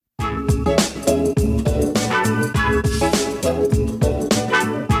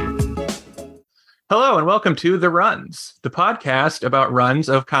Hello and welcome to The Runs, the podcast about runs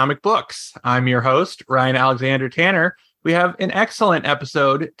of comic books. I'm your host, Ryan Alexander Tanner. We have an excellent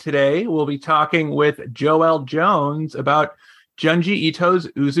episode today. We'll be talking with Joelle Jones about Junji Ito's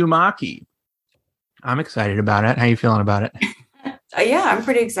Uzumaki. I'm excited about it. How are you feeling about it? Yeah, I'm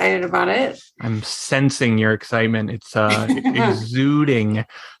pretty excited about it. I'm sensing your excitement. It's exuding.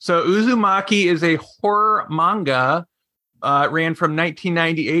 So Uzumaki is a horror manga. It ran from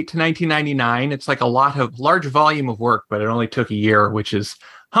 1998 to 1999. It's like a large volume of work, but it only took a year, which is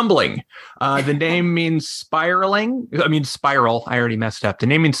humbling. The name means spiral. I already messed up. The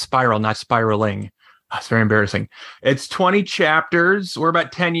name means spiral, not spiraling. It's very embarrassing. It's 20 chapters. We're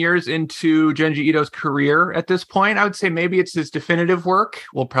about 10 years into Junji Ito's career at this point. I would say maybe it's his definitive work.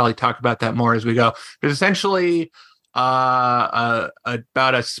 We'll probably talk about that more as we go. There's essentially about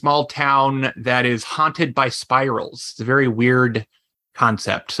a small town that is haunted by spirals. It's a very weird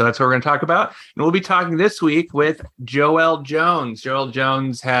concept. So that's what we're going to talk about. And we'll be talking this week with Joelle Jones. Joelle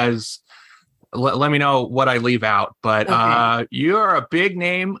Jones has... Let me know what I leave out, but okay. You're a big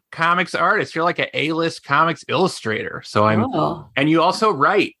name comics artist. You're like an A-list comics illustrator. So and you also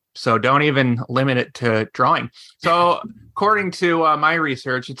write. So don't even limit it to drawing. So according to my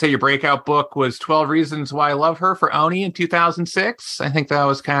research, you'd say your breakout book was 12 Reasons Why I Love Her for Oni in 2006. I think that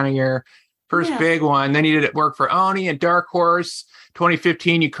was kind of your first big one. Then you did work for Oni and Dark Horse.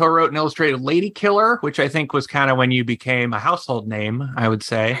 2015, you co-wrote and illustrated Lady Killer, which I think was kind of when you became a household name, I would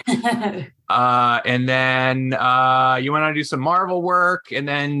say. And then you went on to do some Marvel work and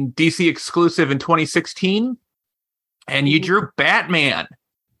then DC exclusive in 2016. And you drew Batman,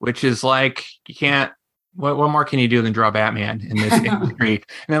 which is like, you can't, what more can you do than draw Batman in this industry? And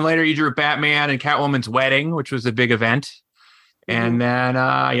then later you drew Batman and Catwoman's Wedding, which was a big event. And then,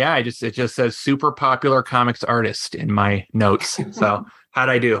 it just says super popular comics artist in my notes. So how'd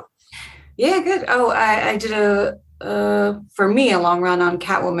I do? Yeah, good. Oh, I did for me, a long run on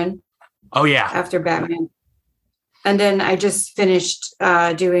Catwoman. Oh, yeah. After Batman. And then I just finished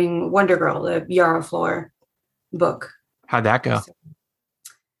doing Wonder Girl, the Yara Flor book. How'd that go?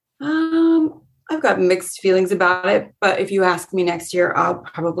 I've got mixed feelings about it, but if you ask me next year, I'll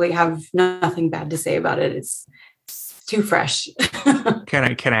probably have nothing bad to say about it. It's too fresh. Can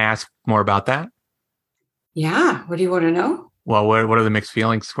I ask more about that? Yeah. What do you want to know? Well, what are the mixed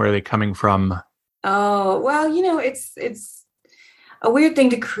feelings? Where are they coming from? Oh, well, it's a weird thing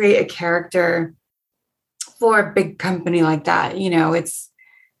to create a character for a big company like that.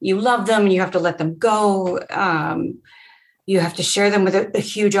 You love them and you have to let them go. You have to share them with a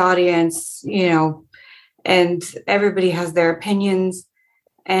huge audience, and everybody has their opinions.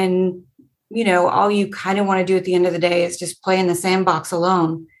 And all you kind of want to do at the end of the day is just play in the sandbox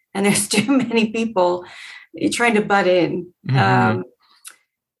alone. And there's too many people trying to butt in. Mm-hmm.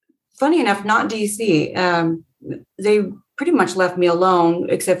 Funny enough, not DC. They pretty much left me alone,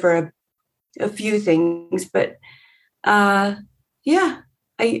 except for a few things. But I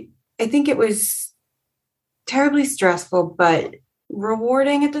think it was terribly stressful, but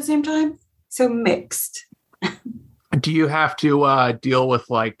rewarding at the same time. So mixed. Do you have to deal with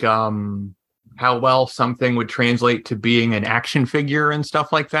how well something would translate to being an action figure and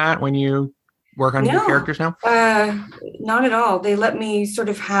stuff like that when you work on new characters now? Not at all. They let me sort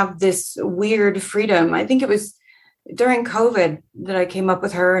of have this weird freedom. I think it was during COVID that I came up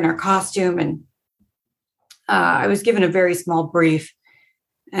with her and her costume, and I was given a very small brief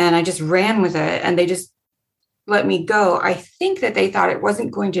and I just ran with it, and they just let me go. I think that they thought it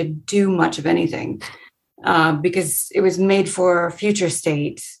wasn't going to do much of anything because it was made for Future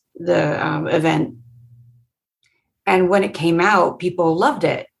State, the event. And when it came out, people loved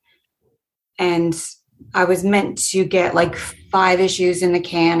it. And I was meant to get like 5 issues in the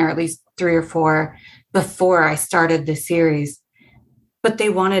can, or at least 3 or 4, before I started the series. But they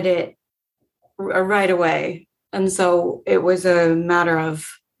wanted it right away. And so it was a matter of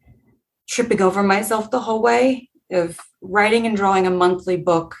tripping over myself the whole way, of writing and drawing a monthly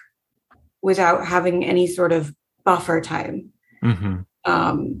book without having any sort of buffer time. Mm-hmm.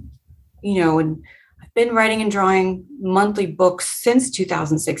 And I've been writing and drawing monthly books since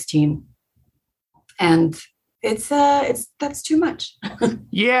 2016. And that's too much.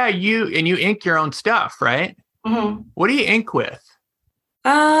 Yeah, you ink your own stuff, right? Mm-hmm. What do you ink with?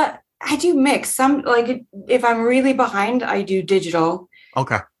 I do mix. Some, like, if I'm really behind, I do digital.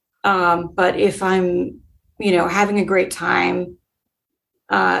 Okay. But if I'm, having a great time,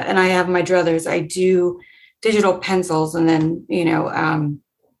 and I have my druthers, I do digital pencils, and then,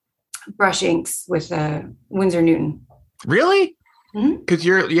 brush inks with Winsor Newton. Really? because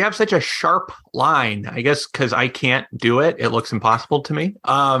you have such a sharp line, I guess, because I can't do it. It looks impossible to me.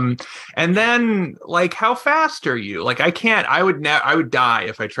 And then like, how fast are you? Like, I would die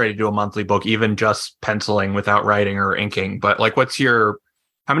if I tried to do a monthly book, even just penciling without writing or inking. But like,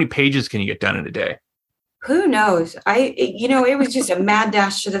 how many pages can you get done in a day? Who knows? It was just a mad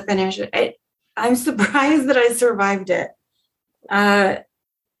dash to the finish. I'm surprised that I survived it.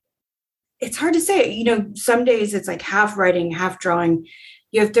 It's hard to say. Some days it's like half writing, half drawing.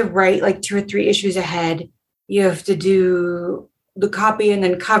 You have to write like 2 or 3 issues ahead. You have to do the copy and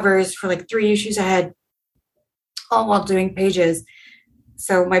then covers for like 3 issues ahead, all while doing pages.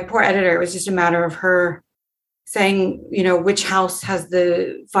 So my poor editor, it was just a matter of her saying, which house has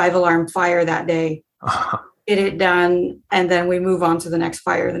the 5-alarm fire that day. Get it done, and then we move on to the next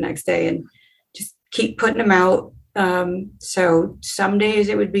fire the next day, and just keep putting them out. So some days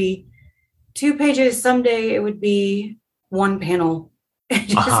it would be 2 pages, someday it would be 1 panel. It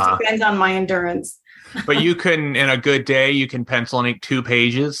just depends on my endurance. But you can, in a good day, you can pencil and ink 2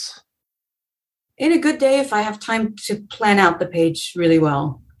 pages. In a good day, if I have time to plan out the page really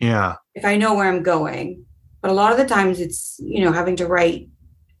well. Yeah. If I know where I'm going. But a lot of the times it's, having to write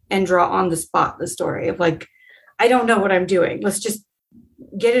and draw on the spot the story of like, I don't know what I'm doing. Let's just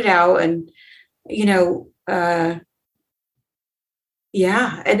get it out. And,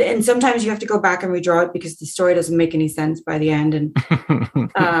 yeah. And sometimes you have to go back and redraw it because the story doesn't make any sense by the end. And,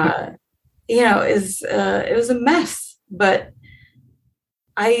 it was a mess, but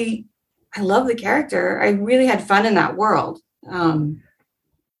I love the character. I really had fun in that world.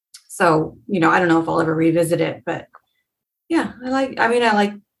 So, I don't know if I'll ever revisit it, but yeah, I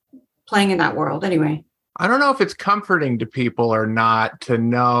like playing in that world anyway. I don't know if it's comforting to people or not to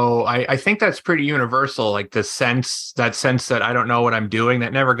know. I think that's pretty universal. Like that sense that I don't know what I'm doing,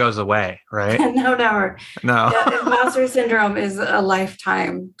 that never goes away. Right. No, never. No. Yeah, imposter syndrome is a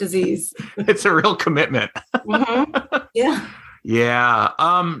lifetime disease. It's a real commitment. Mm-hmm. Yeah. Yeah.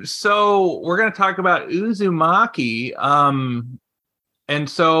 So we're going to talk about Uzumaki. And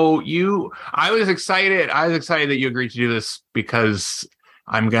so I was excited that you agreed to do this because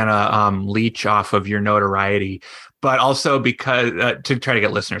I'm going to leech off of your notoriety, but also because to try to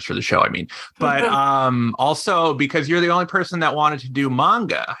get listeners for the show, but also because you're the only person that wanted to do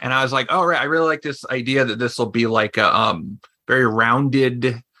manga. And I was like, oh, right. I really like this idea that this will be like a very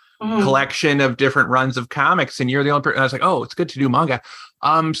rounded collection of different runs of comics. And you're the only person. I was like, oh, it's good to do manga.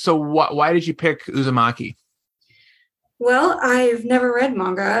 So why did you pick Uzumaki? Well, I've never read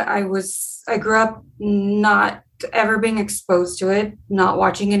manga. I grew up not ever being exposed to it, not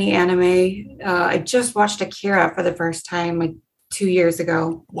watching any anime. I just watched Akira for the first time like 2 years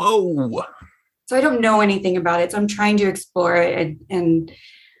ago. Whoa. So I don't know anything about it. So I'm trying to explore it and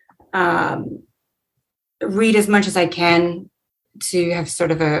read as much as I can to have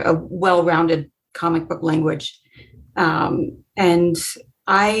sort of a well-rounded comic book language. And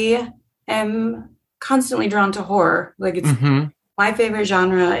I am constantly drawn to horror. Like it's my favorite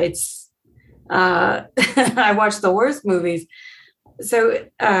genre. It's I watch the worst movies. So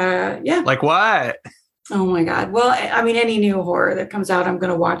yeah. Like what? Oh my God. Well, any new horror that comes out, I'm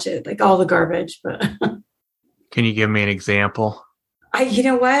gonna watch it. Like all the garbage, but Can you give me an example? You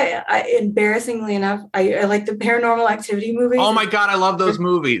know what? Embarrassingly enough, I like the Paranormal Activity movies. Oh my God, I love those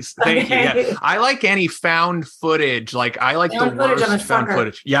movies. Thank you. Yeah. I like any found footage. Like I like the worst found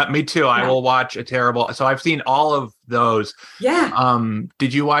footage. Yeah, me too. Yeah. I will watch a terrible. So I've seen all of those. Yeah.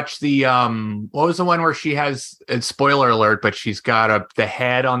 Did you watch the what was the one where she has a spoiler alert, but she's got the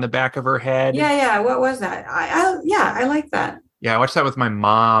head on the back of her head? Yeah. What was that? I like that. Yeah, I watched that with my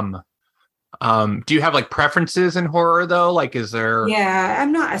mom. Do you have like preferences in horror though? Like, is there? Yeah,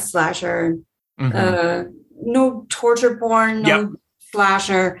 I'm not a slasher. No torture porn, no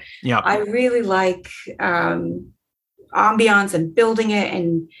slasher. Yeah, I really like ambiance and building it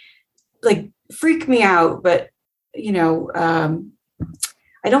and like freak me out. But I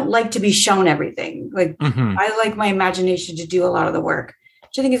don't like to be shown everything. Like I like my imagination to do a lot of the work,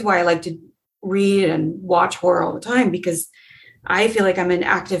 which I think is why I like to read and watch horror all the time, because I feel like I'm an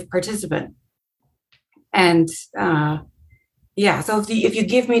active participant. And so if you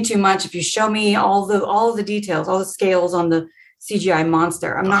give me too much, if you show me all the details, all the scales on the CGI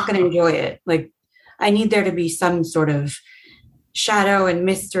monster, I'm not going to enjoy it. Like I need there to be some sort of shadow and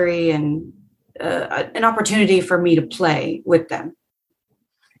mystery and an opportunity for me to play with them.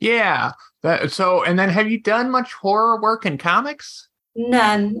 Yeah. And then have you done much horror work in comics?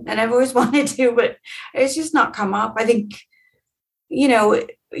 None. And I've always wanted to, but it's just not come up. I think,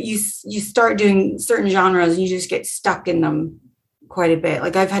 you start doing certain genres and you just get stuck in them quite a bit.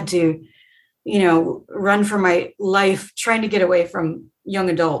 Like I've had to run for my life trying to get away from young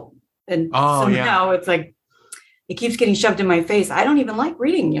adult. And somehow it's like, it keeps getting shoved in my face. I don't even like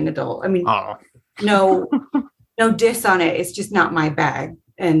reading young adult. I mean, no diss on it. It's just not my bag.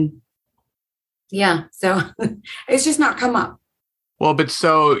 And yeah, so it's just not come up. Well, but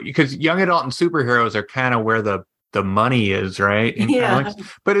because young adult and superheroes are kind of where the money is, right? In comics.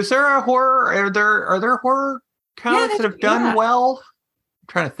 But is there a horror? Are there horror comics that have done well? I'm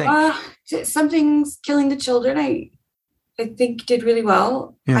trying to think. Something's Killing the Children. I think did really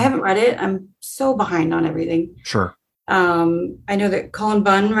well. Yeah. I haven't read it. I'm so behind on everything. Sure. I know that Cullen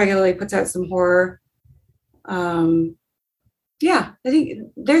Bunn regularly puts out some horror. I think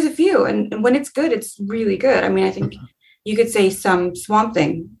there's a few, and when it's good, it's really good. I mean, I think you could say some Swamp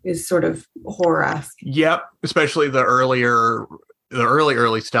Thing is sort of horror-esque. Yep, especially the early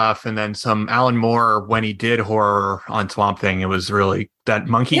stuff, and then some Alan Moore when he did horror on Swamp Thing. It was really that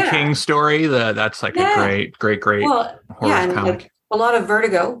Monkey King story. That's like a great horror comic. Like a lot of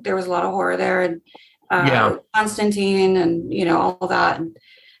Vertigo. There was a lot of horror there, and Constantine, and all that. And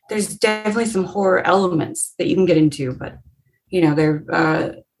there's definitely some horror elements that you can get into, but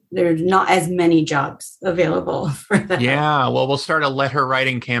there's not as many jobs available for that. Yeah, well, we'll start a Let Her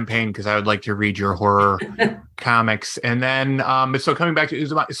Writing campaign because I would like to read your horror comics. And then, so coming back to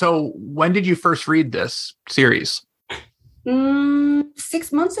Uzumaki, so when did you first read this series?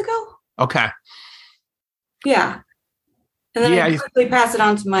 6 months ago. Okay. Yeah. And then I quickly pass it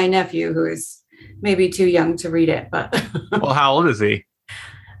on to my nephew, who is maybe too young to read it. But well, how old is he?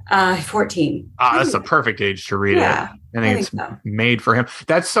 14. That's the perfect age to read it. I think it's made for him.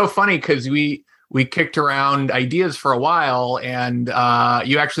 That's so funny because we kicked around ideas for a while, and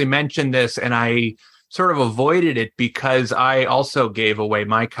you actually mentioned this, and I sort of avoided it because I also gave away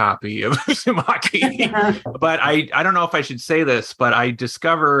my copy of Uzumaki. But I don't know if I should say this, but I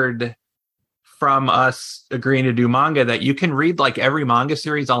discovered from us agreeing to do manga that you can read like every manga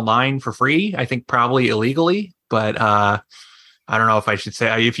series online for free. I think probably illegally, but I don't know if I should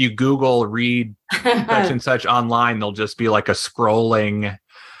say, if you Google read such and such online, there'll just be like a scrolling.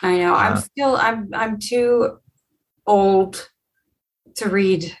 I know. I'm too old to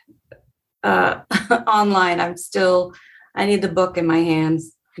read online. I need the book in my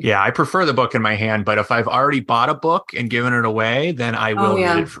hands. Yeah, I prefer the book in my hand, but if I've already bought a book and given it away, then I will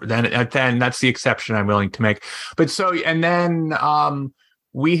read it. Then that's the exception I'm willing to make. But and then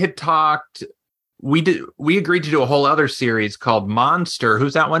we had talked. We agreed to do a whole other series called Monster.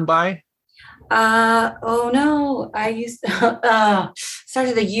 Who's that one by? I used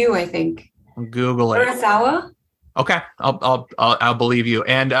started the U, I think. Google it. Urasawa. Okay, I'll believe you.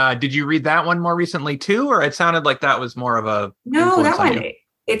 And did you read that one more recently too, or it sounded like that was more of a that one?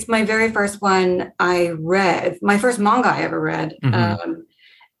 It's my very first one I read. My first manga I ever read,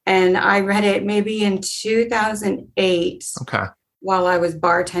 and I read it maybe in 2008. Okay. While I was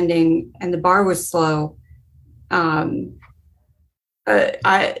bartending and the bar was slow. I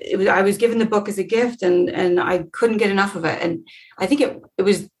was given the book as a gift and I couldn't get enough of it. And I think it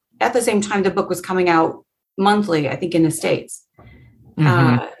was at the same time the book was coming out monthly, I think in the States.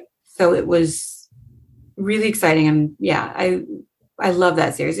 So it was really exciting. And I love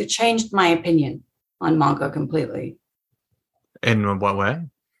that series. It changed my opinion on manga completely. In what way?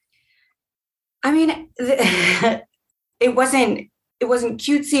 I mean, it wasn't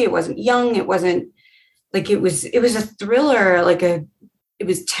cutesy. It wasn't young. It wasn't like it was a thriller. It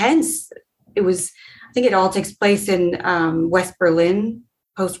was tense. I think it all takes place in West Berlin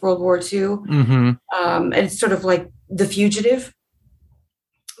post World War II. And it's sort of like The Fugitive,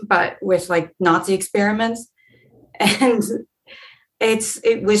 but with like Nazi experiments. And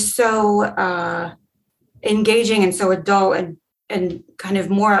it was so engaging and so adult and kind of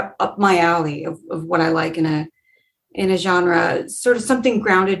more up my alley of what I like in a genre, sort of something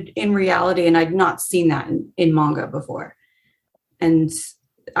grounded in reality. And I'd not seen that in manga before. And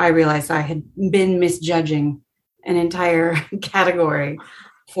I realized I had been misjudging an entire category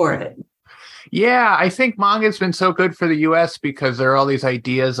for it. Yeah, I think manga's been so good for the US because there are all these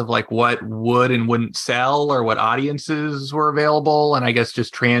ideas of like what would and wouldn't sell or what audiences were available. And I guess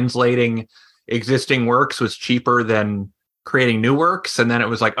just translating existing works was cheaper than creating new works. And then it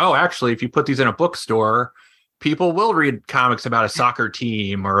was like, oh, actually, if you put these in a bookstore, people will read comics about a soccer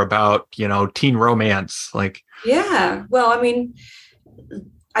team or about, teen romance. Like, yeah. Well, I mean,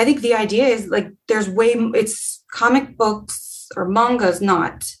 I think the idea is like it's comic books or manga is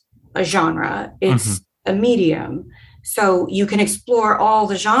not a genre. It's a medium. So you can explore all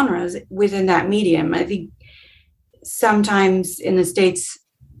the genres within that medium. I think sometimes in the States,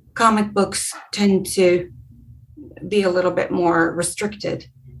 comic books tend to be a little bit more restricted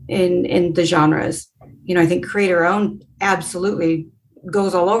in the genres. I think creator owned absolutely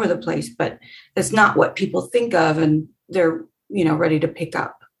goes all over the place, but that's not what people think of, and they're ready to pick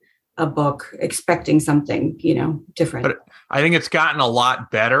up a book expecting something different. But I think it's gotten a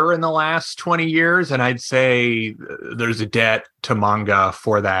lot better in the last 20 years, and I'd say there's a debt to manga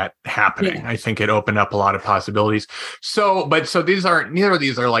for that happening. Yeah. I think it opened up a lot of possibilities. So neither of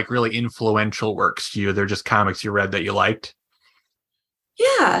these are like really influential works to you. They're just comics you read that you liked.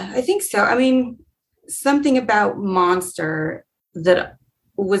 Yeah, I think so. I mean, something about Monster that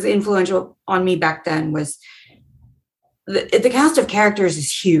was influential on me back then was the cast of characters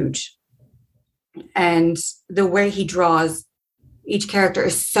is huge. And the way he draws each character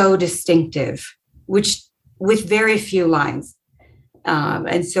is so distinctive, which with very few lines.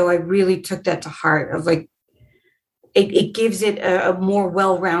 And so I really took that to heart of like, it gives it a more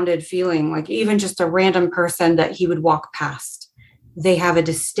well-rounded feeling. Like even just a random person that he would walk past, they have a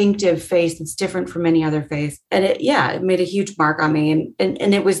distinctive face that's different from any other face. And it made a huge mark on me.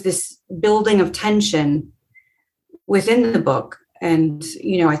 And it was this building of tension within the book. And,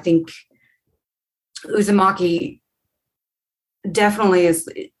 I think Uzumaki definitely is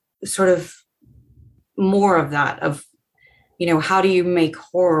sort of more of that of, how do you make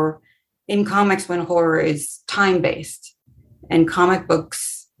horror in comics when horror is time-based, and comic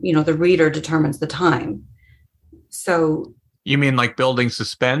books, the reader determines the time. So you mean like building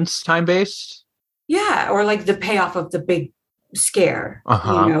suspense time-based? Yeah. Or like the payoff of the big scare,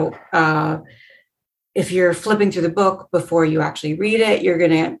 if you're flipping through the book before you actually read it, you're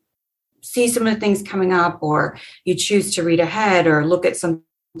going to see some of the things coming up, or you choose to read ahead or look at something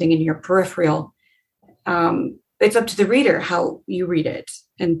in your peripheral. It's up to the reader how you read it.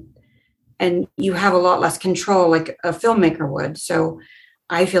 And you have a lot less control like a filmmaker would. So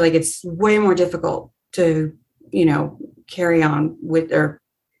I feel like it's way more difficult to, carry on with or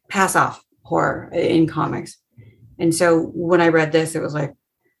pass off horror in comics. And so when I read this, it was like,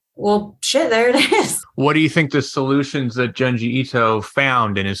 well, shit, there it is. What do you think the solutions that Junji Ito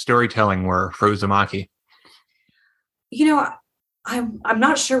found in his storytelling were for Uzumaki? I'm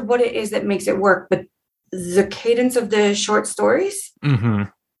not sure what it is that makes it work, but the cadence of the short stories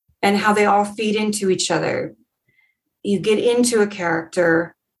and how they all feed into each other. You get into a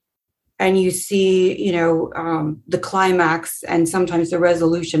character and you see, the climax and sometimes the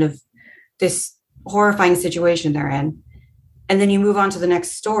resolution of this horrifying situation they're in. And then you move on to the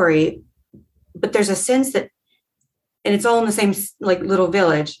next story, but there's a sense that, and it's all in the same like little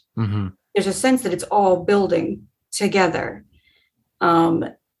village. Mm-hmm. There's a sense that it's all building together.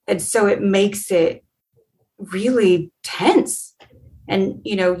 And so it makes it really tense. And,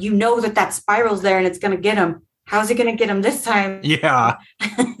 that spiral's there and it's going to get him. How's it going to get him this time? Yeah.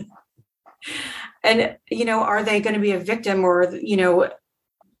 And, are they going to be a victim or,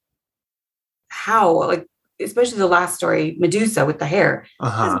 how? Like, especially the last story, Medusa with the hair.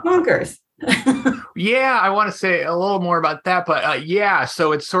 It's bonkers. Yeah, I want to say a little more about that. But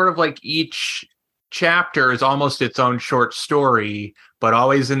so it's sort of like each chapter is almost its own short story, but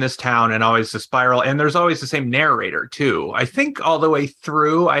always in this town and always the spiral. And there's always the same narrator, too. I think all the way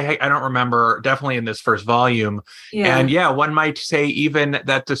through, I don't remember, definitely in this first volume. Yeah. And one might say even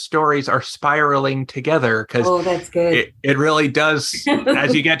that the stories are spiraling together because that's good. It really does.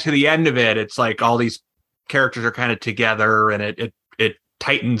 As you get to the end of it, it's like all these characters are kind of together and it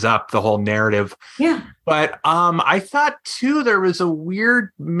tightens up the whole narrative. Yeah. But I thought, too, there was a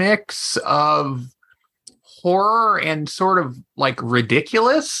weird mix of horror and sort of like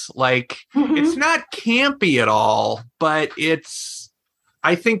ridiculous. Like it's not campy at all, but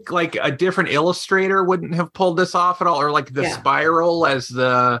I think like a different illustrator wouldn't have pulled this off at all, or like the spiral as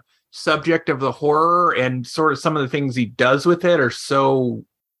the subject of the horror, and sort of some of the things he does with it are so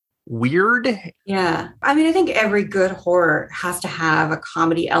weird. Yeah. I mean, I think every good horror has to have a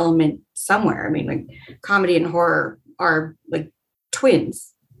comedy element somewhere. I mean, like comedy and horror are like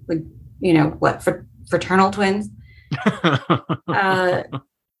twins, like, fraternal twins.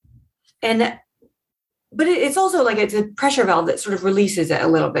 But it's also like it's a pressure valve that sort of releases it a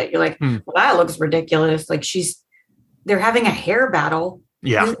little bit. You're like, well, that looks ridiculous. Like they're having a hair battle.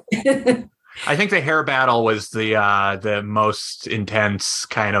 Yeah. I think the hair battle was the most intense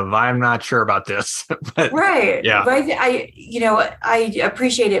kind of, I'm not sure about this. But, right. Yeah. But I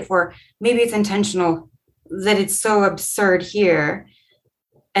appreciate it for maybe it's intentional that it's so absurd here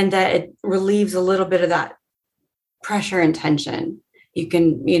and that it relieves a little bit of that pressure and tension. You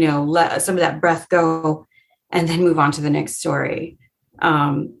can, let some of that breath go and then move on to the next story.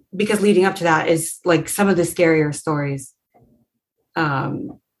 Because leading up to that is like some of the scarier stories.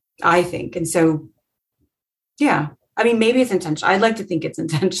 I think. And so, I I mean, maybe it's intentional. I'd like to think it's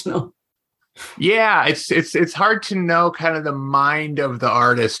intentional. Yeah, it's hard to know kind of the mind of the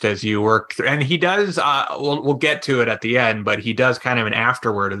artist as you work through, and he does. We'll get to it at the end, but he does kind of an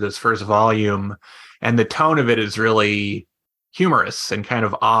afterword of this first volume, and the tone of it is really humorous and kind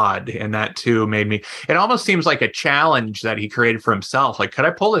of odd, and that too made me. It almost seems like a challenge that he created for himself. Like, could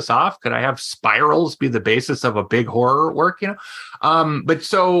I pull this off? Could I have spirals be the basis of a big horror work? But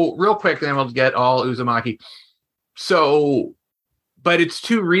so real quick, then we'll get all Uzumaki. So. But it's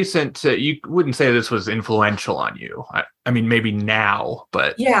too recent you wouldn't say this was influential on you. I mean, maybe now,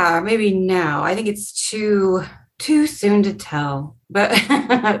 but. Yeah, maybe now. I think it's too soon to tell. But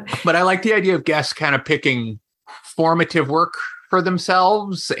but I like the idea of guests kind of picking formative work for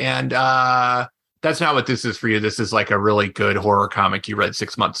themselves. And that's not what this is for you. This is like a really good horror comic you read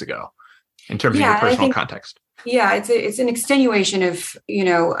 6 months ago in terms of your personal context. Yeah, it's an extenuation of,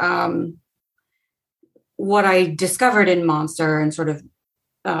 what I discovered in Monster and sort of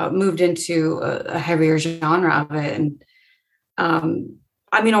moved into a heavier genre of it. And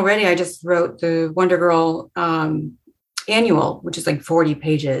I mean, already I just wrote the Wonder Girl annual, which is like 40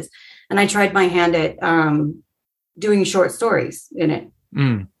 pages. And I tried my hand at doing short stories in it,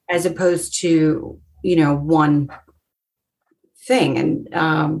 as opposed to, one thing.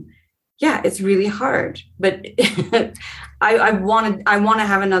 And yeah, it's really hard, but I want to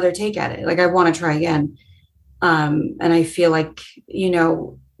have another take at it. Like, I want to try again. And I feel like,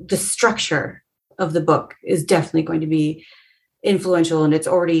 the structure of the book is definitely going to be influential, and it's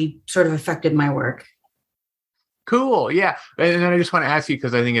already sort of affected my work. Cool. Yeah. And then I just want to ask you,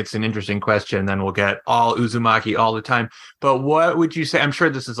 because I think it's an interesting question, then we'll get all Uzumaki all the time. But what would you say? I'm sure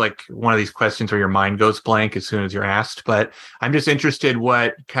this is like one of these questions where your mind goes blank as soon as you're asked, but I'm just interested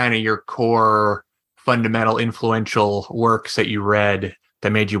what kind of your core fundamental influential works that you read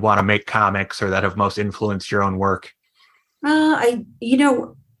that made you want to make comics, or that have most influenced your own work? I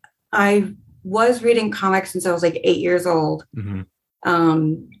was reading comics since I was like 8 years old. Mm-hmm.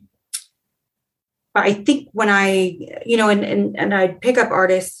 But I think when I, and I'd pick up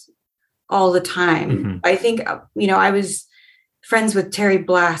artists all the time. Mm-hmm. I think, I was friends with Terry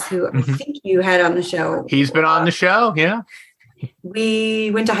Blass, who I think you had on the show. He's been on the show. Yeah.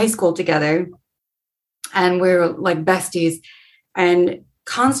 We went to high school together, and we were like besties and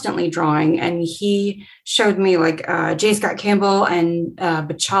constantly drawing. And he showed me like J. Scott Campbell and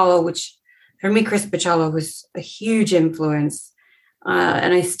Baccialo, which for me, Chris Baccialo was a huge influence.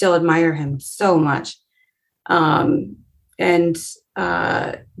 And I still admire him so much. And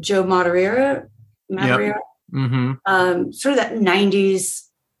Joe Madureira, yep. Mm-hmm. Sort of that 90s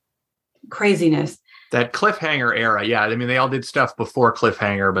craziness. That Cliffhanger era. Yeah. I mean, they all did stuff before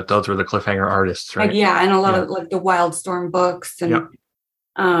Cliffhanger, but those were the Cliffhanger artists, right? Yeah. And a lot of like the Wildstorm books. And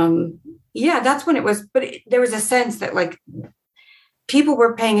that's when it was, but there was a sense that like people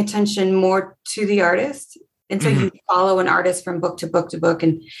were paying attention more to the artist. And so you follow an artist from book to book to book.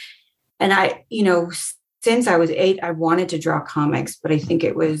 And I, since I was 8, I wanted to draw comics, but I think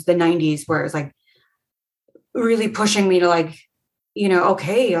it was the 90s where it was like really pushing me to like,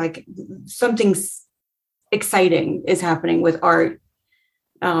 okay, like something's exciting is happening with art.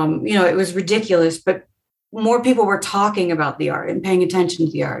 It was ridiculous, but more people were talking about the art and paying attention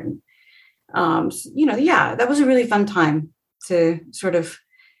to the art. And, that was a really fun time to sort of,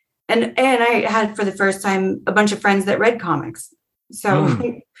 and I had for the first time a bunch of friends that read comics.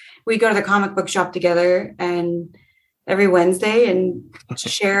 So we go to the comic book shop together and every Wednesday and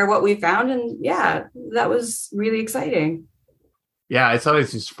share what we found. And yeah, that was really exciting. Yeah, it's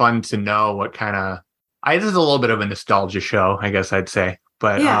always just fun to know what kind of, this is a little bit of a nostalgia show, I guess I'd say,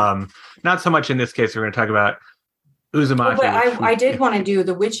 but not so much in this case. We're going to talk about Uzumaki. But I did want to do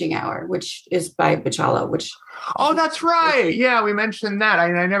The Witching Hour, which is by Baccialo, which... Oh, that's right. Yeah, we mentioned that.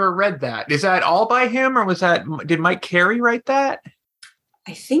 I never read that. Is that all by him, or did Mike Carey write that?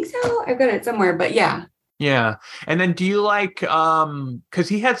 I think so. I've got it somewhere, but yeah. Yeah. And then do you like, because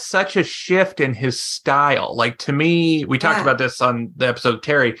he had such a shift in his style. Like, to me, we talked about this on the episode of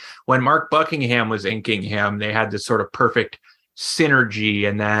Terry, when Mark Buckingham was inking him, they had this sort of perfect synergy.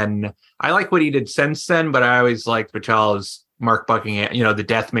 And then I like what he did since then, but I always liked Baccialo's Mark Buckingham, the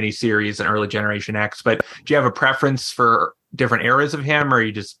Death miniseries and Early Generation X. But do you have a preference for different eras of him, or are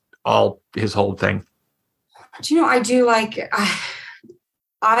you just all his whole thing? Do you know, I do like...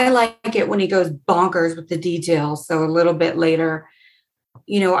 I like it when he goes bonkers with the details. So a little bit later,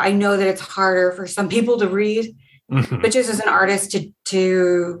 I know that it's harder for some people to read, but just as an artist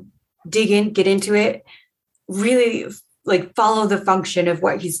to dig in, get into it, really like follow the function of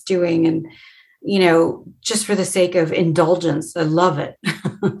what he's doing. And, just for the sake of indulgence, I love it.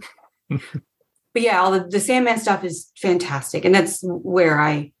 but yeah, all the Sandman stuff is fantastic. And that's where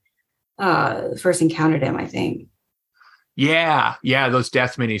I first encountered him, I think. Yeah. Yeah. Those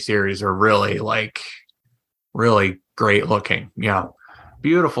Death miniseries are really really great looking. Yeah.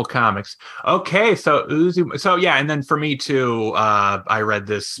 Beautiful comics. Okay. So yeah. And then for me too, I read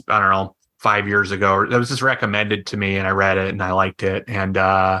this, I don't know, 5 years ago. It was just recommended to me and I read it and I liked it and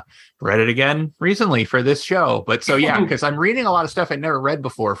read it again recently for this show. But so yeah, because I'm reading a lot of stuff I never read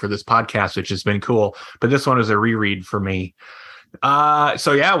before for this podcast, which has been cool. But this one is a reread for me.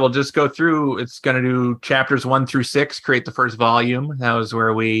 So yeah, we'll just go through. It's going to do chapters 1-6, create the first volume. That was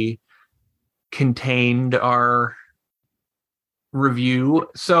where we contained our review.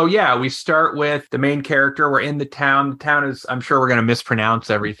 So yeah, we start with the main character. We're in the town. The town is, I'm sure we're going to mispronounce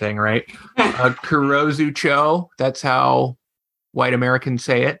everything, right? Kurozucho. That's how white Americans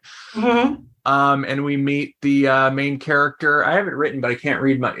say it. Mm-hmm. And we meet the main character. I have it written, but I can't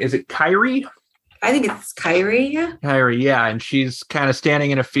read my. Is it Kyrie? I think it's Kyrie. Kyrie, yeah. And she's kind of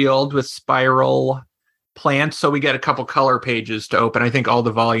standing in a field with spiral plants. So we get a couple color pages to open. I think all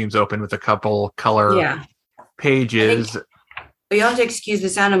the volumes open with a couple color pages. You'll have to excuse the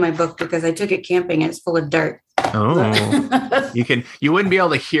sound of my book because I took it camping and it's full of dirt. Oh, you wouldn't be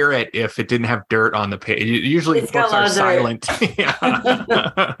able to hear it if it didn't have dirt on the page. Usually books are silent.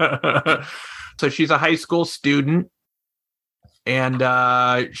 So she's a high school student. And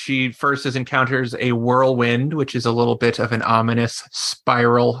she first encounters a whirlwind, which is a little bit of an ominous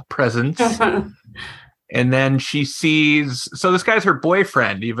spiral presence. And then she sees, so this guy's her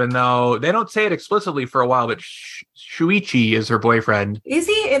boyfriend, even though they don't say it explicitly for a while, but Shuichi is her boyfriend. Is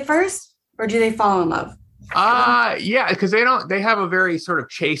he at first, or do they fall in love? Yeah, because they have a very sort of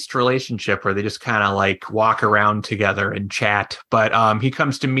chaste relationship where they just kind of like walk around together and chat. But he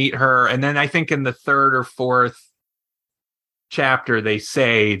comes to meet her. And then I think in the third or fourth chapter they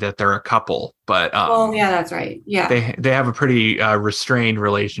say that they're a couple, but oh yeah, that's right. Yeah, they have a pretty restrained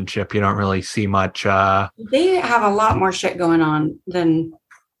relationship. You don't really see much. They have a lot more shit going on than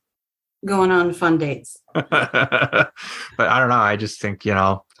going on fun dates. But I don't know. I just think,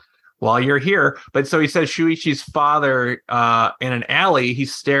 while you're here. But so he says Shuichi's father in an alley.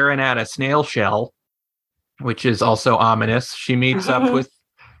 He's staring at a snail shell, which is also ominous. She meets up with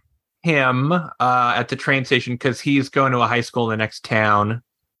him at the train station because he's going to a high school in the next town,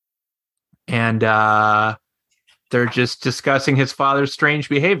 and they're just discussing his father's strange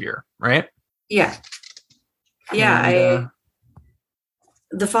behavior, right? Yeah. And,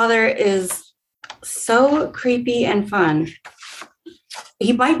 the father is so creepy and fun.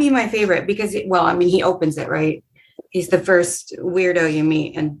 He might be my favorite because he opens it, right? He's the first weirdo you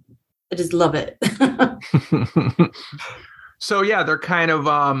meet and I just love it. So yeah, they're kind of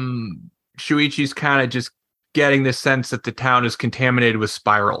Shuichi's kind of just getting the sense that the town is contaminated with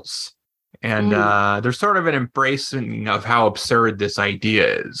spirals. And there's sort of an embracing of how absurd this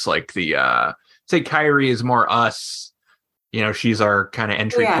idea is. Like say Kyrie is more us. She's our kind of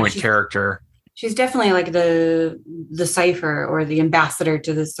entry point character. She's definitely like the cipher or the ambassador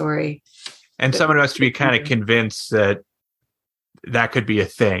to the story. And someone who has to be kind of convinced that could be a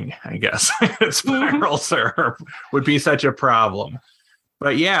thing, I guess. Spirals would be such a problem.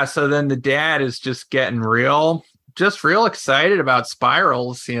 But yeah, so then the dad is just getting real excited about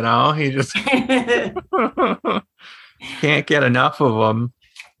spirals, He just can't get enough of them.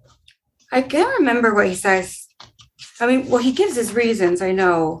 I can't remember what he says. I mean, he gives his reasons, I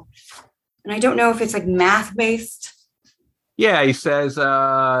know. And I don't know if it's like math-based. Yeah, he says,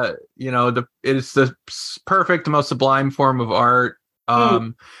 it's the perfect, the most sublime form of art.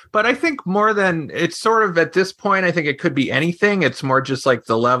 But I think more than it's sort of at this point, I think it could be anything. It's more just like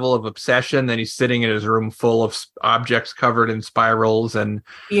the level of obsession that he's sitting in his room full of objects covered in spirals. And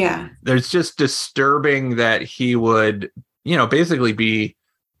there's just disturbing that he would, basically be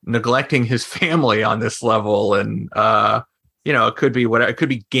neglecting his family on this level. And, it could be it could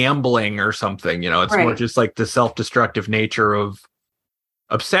be gambling or something, it's more just like the self-destructive nature of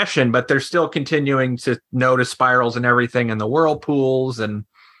obsession, but they're still continuing to notice spirals and everything in the whirlpools. And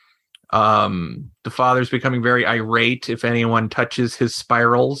the father's becoming very irate if anyone touches his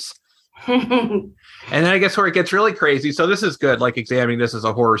spirals. And then I guess where it gets really crazy. So this is good, like examining this as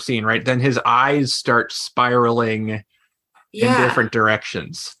a horror scene, right? Then his eyes start spiraling in different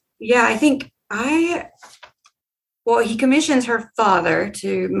directions. Yeah, I think he commissions her father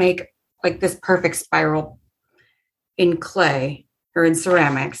to make like this perfect spiral in clay or in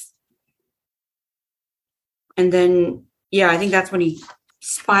ceramics. And then, I think that's when he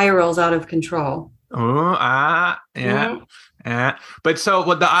spirals out of control. Yeah. But so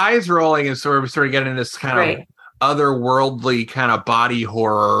what the eyes rolling is sort of getting this kind of otherworldly kind of body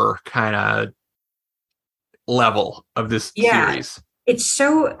horror kind of level of this series. It's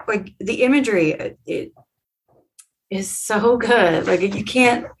so like the imagery, it is so good. Like you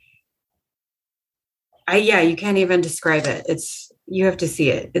can't even describe it. You have to see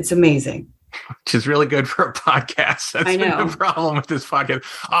it. It's amazing. Which is really good for a podcast. That's been the problem with this podcast.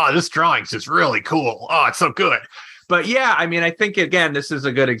 Oh, this drawing's just really cool. Oh, it's so good. But yeah, I mean, I think, again, this is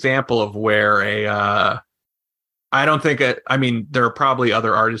a good example of where I don't think there are probably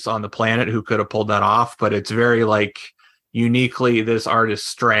other artists on the planet who could have pulled that off, but it's very like uniquely this artist's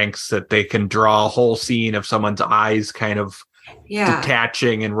strengths that they can draw a whole scene of someone's eyes kind of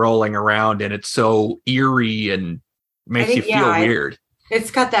detaching and rolling around. And it's so eerie and makes you feel weird. It's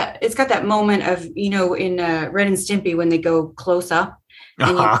got that moment of, in Ren and Stimpy when they go close up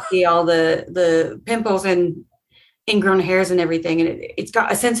and you see all the pimples and ingrown hairs and everything. And it's got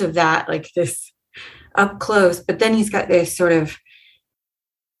a sense of that, like this up close. But then he's got this sort of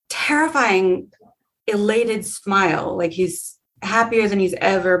terrifying, elated smile. Like he's happier than he's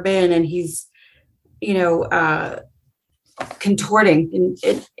ever been. And he's, contorting in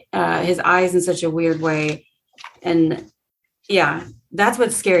his eyes in such a weird way. And yeah. That's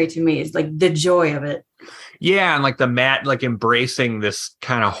what's scary to me is like the joy of it. Yeah. And like the Matt, like embracing this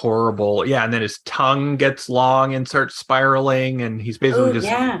kind of horrible. Yeah. And then his tongue gets long and starts spiraling. And he's basically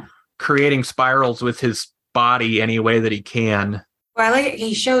creating spirals with his body any way that he can. Well, I like it.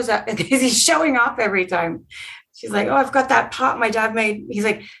 He shows up because he's showing off every time. She's like, oh, I've got that pot my dad made. He's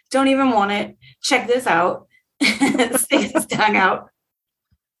like, don't even want it. Check this out. Stick his tongue out.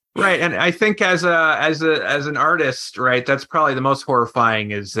 Right. And I think as an artist, right, that's probably the most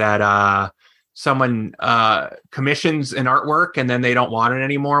horrifying is that someone commissions an artwork and then they don't want it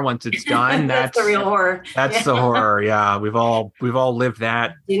anymore once it's done. That's the real horror. That's the horror. Yeah. We've all lived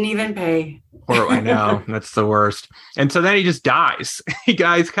that. Didn't even pay. Horror, I know. That's the worst. And so then he just dies. He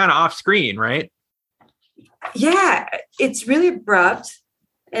dies kind of off screen, right? Yeah. It's really abrupt.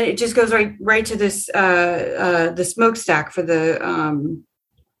 And it just goes right to this the smokestack for the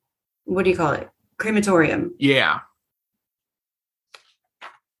what do you call it? Crematorium. Yeah.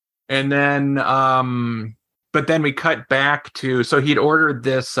 And then, but then we cut back to, so he'd ordered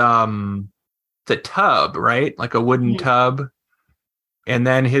this, the tub, right? Like a wooden tub. And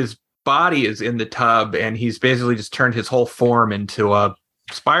then his body is in the tub and he's basically just turned his whole form into a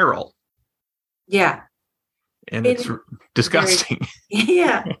spiral. Yeah. And it's disgusting.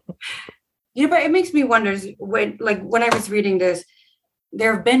 Yeah. But it makes me wonder when I was reading this,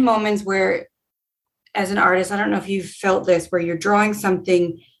 there have been moments where, as an artist, I don't know if you've felt this, where you're drawing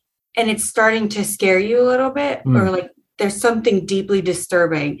something and it's starting to scare you a little bit, or like there's something deeply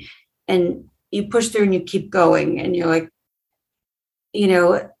disturbing and you push through and you keep going and you're like,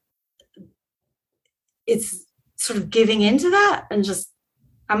 it's sort of giving into that and just,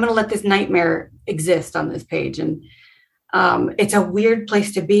 I'm going to let this nightmare exist on this page. And it's a weird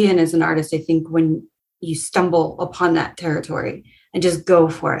place to be in as an artist, I think, when you stumble upon that territory and just go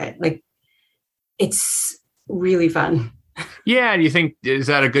for it. Like, it's really fun. Yeah. Do you think, is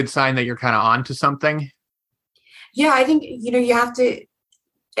that a good sign that you're kind of onto something? Yeah, I think, you have to,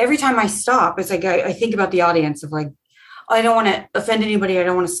 every time I stop, it's like, I think about the audience of like, oh, I don't want to offend anybody. I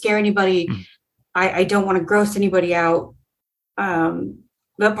don't want to scare anybody. I don't want to gross anybody out.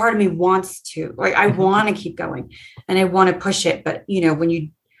 But part of me wants to, like, I want to keep going and I want to push it. But,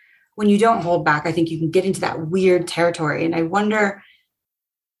 when you don't hold back, I think you can get into that weird territory. And I wonder,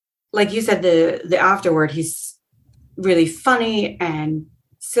 like you said, the afterword, he's really funny and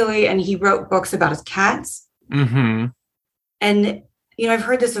silly. And he wrote books about his cats. Mm-hmm. And, I've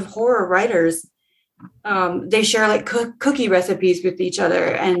heard this of horror writers. They share like cookie recipes with each other.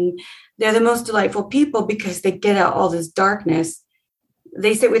 And they're the most delightful people because they get out all this darkness.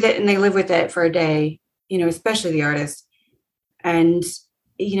 They sit with it and they live with it for a day, especially the artist. And,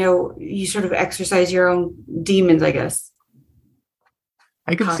 you sort of exercise your own demons, I guess.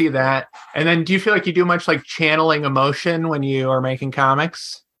 I can see that. And then do you feel like you do much like channeling emotion when you are making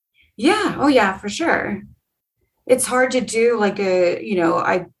comics? Yeah. Oh yeah, for sure. It's hard to do like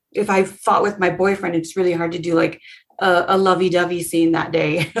if I fought with my boyfriend, it's really hard to do like a lovey-dovey scene that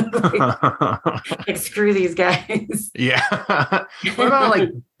day. like screw these guys. Yeah. What about like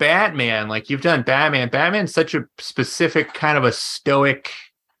Batman? Like you've done Batman. Batman's such a specific kind of a stoic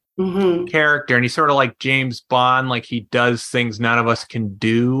character, and he's sort of like James Bond, like he does things none of us can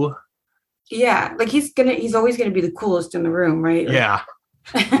do. Yeah, like he's always gonna be the coolest in the room, right? Like,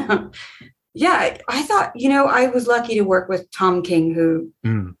 yeah. Yeah, I thought, I was lucky to work with Tom King, who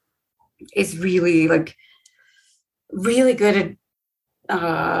is really good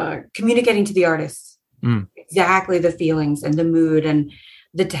at communicating to the artists exactly the feelings and the mood and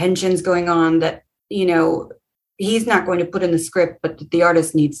the tensions going on that, he's not going to put in the script, but the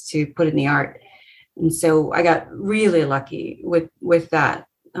artist needs to put in the art. And so I got really lucky with that,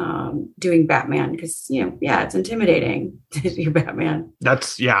 doing Batman, because, it's intimidating to do Batman.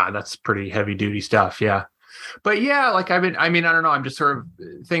 That's pretty heavy duty stuff. Yeah. But yeah, like I don't know. I'm just sort of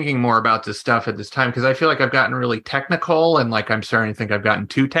thinking more about this stuff at this time because I feel like I've gotten really technical and like I'm starting to think I've gotten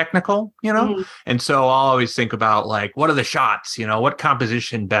too technical, Mm-hmm. And so I'll always think about like, what are the shots, what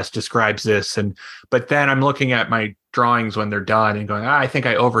composition best describes this? But then I'm looking at my drawings when they're done and going, I think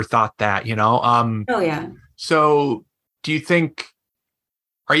I overthought that, Oh yeah. So do you think,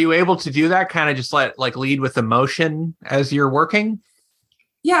 are you able to do that? Kind of just lead with emotion as you're working?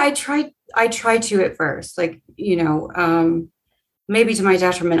 Yeah, I try to at first, maybe to my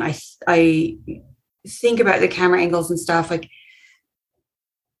detriment. I think about the camera angles and stuff. Like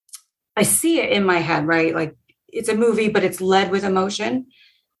I see it in my head, right? Like it's a movie, but it's led with emotion.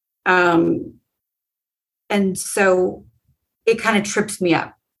 And so it kind of trips me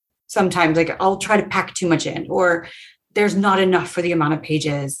up sometimes. Like I'll try to pack too much in, or there's not enough for the amount of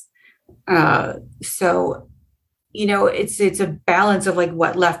pages. So it's a balance of like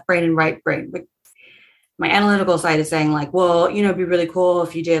what left brain and right brain. Like my analytical side is saying like, well, it'd be really cool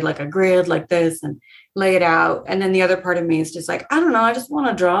if you did like a grid like this and lay it out. And then the other part of me is just like, I don't know, I just want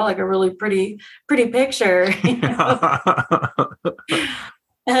to draw like a really pretty picture.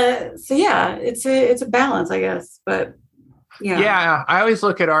 So yeah, it's a balance, I guess. But yeah, I always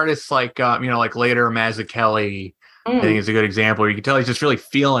look at artists like like later Mazzucchelli. I think it's a good example where you can tell he's just really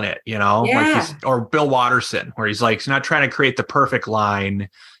feeling it, like or Bill Watterson, where he's like, he's not trying to create the perfect line.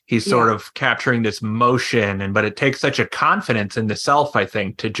 He's sort of capturing this motion, but it takes such a confidence in the self, I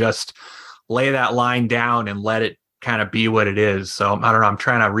think, to just lay that line down and let it kind of be what it is. So I don't know. I'm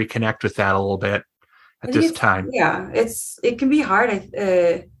trying to reconnect with that a little bit at this time. Yeah, it can be hard.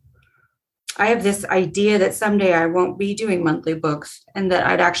 I have this idea that someday I won't be doing monthly books and that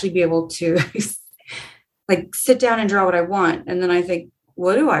I'd actually be able to like sit down and draw what I want. And then I think,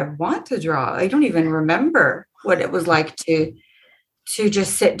 what do I want to draw? I don't even remember what it was like to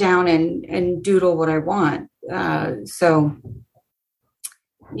just sit down and doodle what I want. So,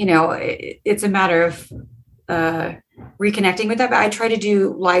 it's a matter of reconnecting with that. But I try to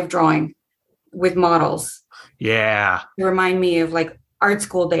do live drawing with models. Yeah. To remind me of like art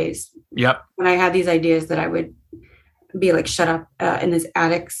school days. Yep. When I had these ideas that I would be like shut up in this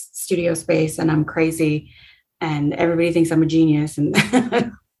attic studio space and I'm crazy and everybody thinks I'm a genius, and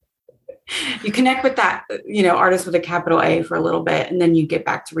you connect with that artist with a capital A for a little bit and then you get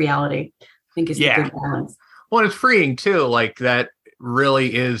back to reality. I think is a good balance. Well, it's freeing too, like that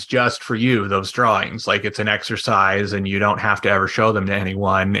really is just for you, those drawings. Like it's an exercise and you don't have to ever show them to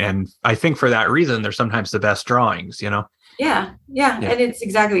anyone, and I think for that reason they're sometimes the best drawings. Yeah, and it's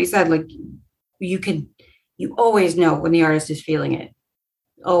exactly what you said. Like you always know when the artist is feeling it.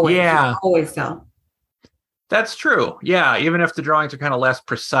 Always. You always tell. That's true. Yeah, even if the drawings are kind of less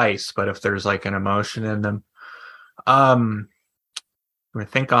precise, but if there's like an emotion in them. I'm gonna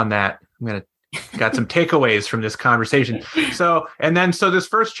think on that. Got some takeaways from this conversation. So this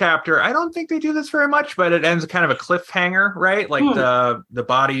first chapter, I don't think they do this very much, but it ends kind of a cliffhanger, right? Like the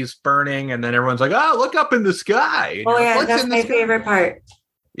body's burning and then everyone's like, oh, look up in the sky. Oh yeah, that's my favorite part.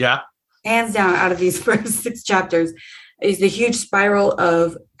 Yeah. Hands down, out of these first 6 chapters is the huge spiral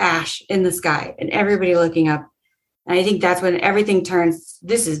of ash in the sky and everybody looking up. And I think that's when everything turns.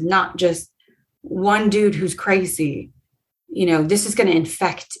 This is not just one dude who's crazy. This is going to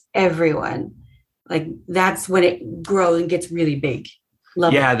infect everyone. Like that's when it grows and gets really big.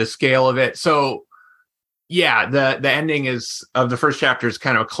 Love it. The scale of it. So the ending of the first chapter is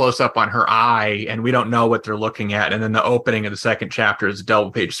kind of a close up on her eye and we don't know what they're looking at. And then the opening of the second chapter is a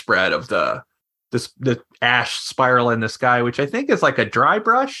double page spread of the ash spiral in the sky, which I think is like a dry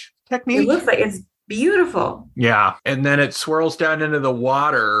brush technique. It looks like it's beautiful. Yeah. And then it swirls down into the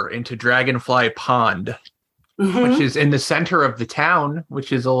water into Dragonfly Pond, which is in the center of the town,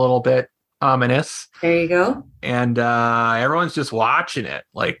 which is a little bit ominous. There you go. And everyone's just watching it.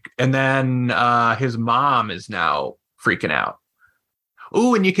 And then his mom is now freaking out.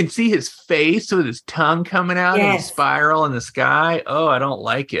 Ooh, and you can see his face with his tongue coming out in a spiral in the sky. Oh, I don't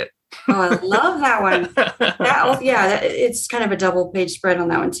like it. Oh, I love that one. It's kind of a double page spread on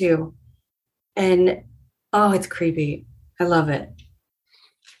that one too. And it's creepy. I love it.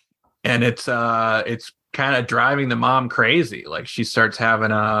 And it's kind of driving the mom crazy. Like she starts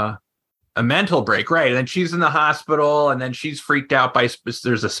having a mental break, right? And then she's in the hospital, and then she's freaked out by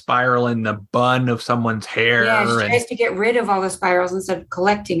there's a spiral in the bun of someone's hair. Yeah, she tries to get rid of all the spirals instead of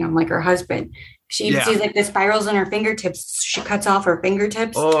collecting them like her husband, She even sees like the spirals in her fingertips. She cuts off her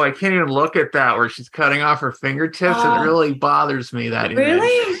fingertips. Oh, I can't even look at that where she's cutting off her fingertips. It really bothers me, that image.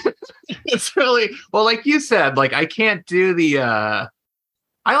 Really? It's really, well, like you said, like I can't do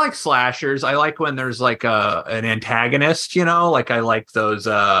I like slashers. I like when there's like an antagonist, like I like those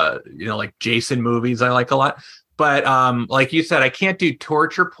like Jason movies I like a lot. But like you said, I can't do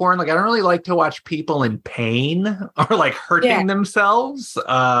torture porn. Like I don't really like to watch people in pain or like hurting themselves.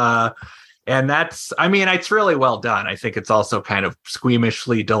 And it's really well done. I think it's also kind of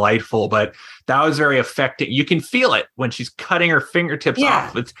squeamishly delightful, but that was very effective. You can feel it when she's cutting her fingertips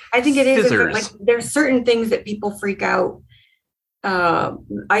off with I think it scissors. Like there's certain things that people freak out.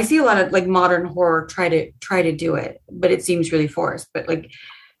 I see a lot of like modern horror try to do it, but it seems really forced. But like,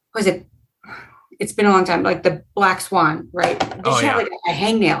 was it? It's been a long time. Like the Black Swan, right? She had like a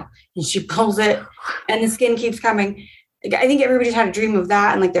hangnail, and she pulls it, and the skin keeps coming. Like, I think everybody's had a dream of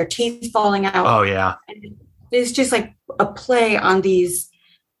that, and like their teeth falling out. Oh yeah, and it's just like a play on these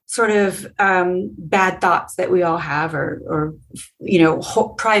sort of bad thoughts that we all have, or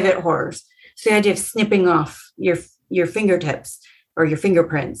private horrors. So the idea of snipping off your fingertips or your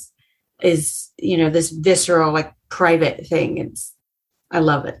fingerprints is, this visceral, like private thing. I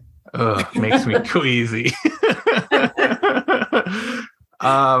love it. Ugh, makes me queasy.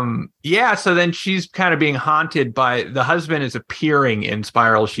 So then she's kind of being haunted by the husband is appearing in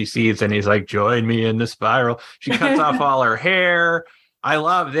Spiral she sees, and he's like, join me in the spiral. She cuts off all her hair. I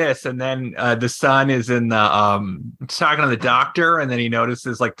love this. And then the son is in talking to the doctor, and then he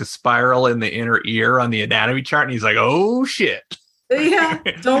notices like the spiral in the inner ear on the anatomy chart, and he's like, oh shit. Yeah,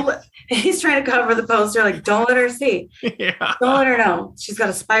 he's trying to cover the poster, like, don't let her see. Yeah. Don't let her know. She's got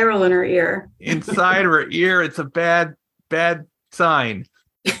a spiral in her ear. Inside her ear. It's a bad sign.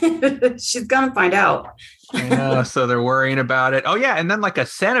 She's gonna find out. I know, so they're worrying about it. Oh yeah, and then like a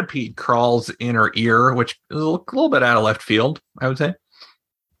centipede crawls in her ear, which is a little bit out of left field, I would say.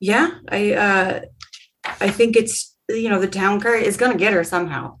 Yeah, I think it's the town car is gonna get her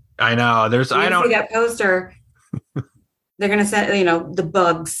somehow. I know. I don't see that poster. They're gonna say, the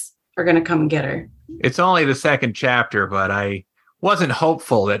bugs are gonna come and get her. It's only the second chapter, but I wasn't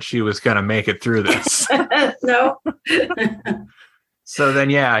hopeful that she was gonna make it through this. No. So then,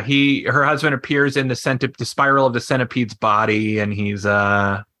 her husband appears in the spiral of the centipede's body, and he's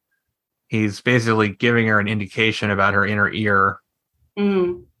basically giving her an indication about her inner ear.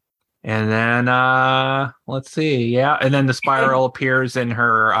 Mm. And then let's see, and then the spiral appears in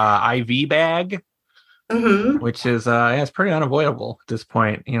her IV bag. Mm-hmm. Which is it's pretty unavoidable at this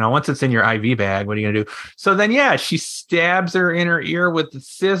point. Once it's in your IV bag, what are you gonna do? So then she stabs her in her ear with the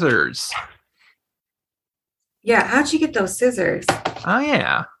scissors. Yeah, how'd she get those scissors? Oh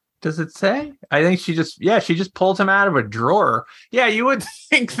yeah. Does it say? I think she just pulls him out of a drawer. Yeah, you would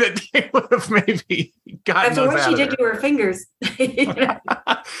think that they would have maybe gotten those out. That's what she did to her fingers.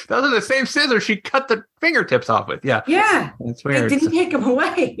 Those are the same scissors she cut the fingertips off with. Yeah. Yeah. That's weird. They didn't take them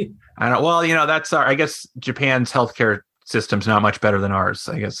away. I don't. Well, that's I guess Japan's healthcare system's not much better than ours.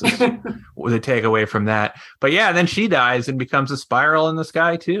 I guess is the takeaway from that. But then she dies and becomes a spiral in the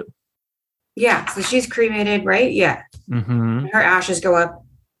sky too. Yeah. So she's cremated, right? Yeah. Mm-hmm. Her ashes go up.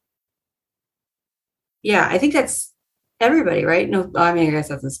 Yeah, I think that's everybody, right? No, I guess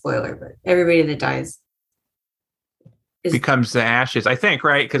that's a spoiler, but everybody that dies becomes the ashes, I think,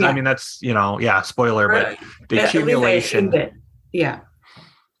 right? Because that's spoiler, but the accumulation. Yeah.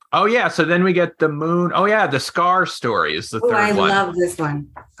 Oh yeah, so then we get the moon. Oh yeah, the scar story is the third one. I love this one.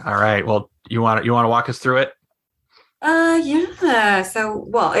 All right, well, you want to walk us through it? Yeah. So,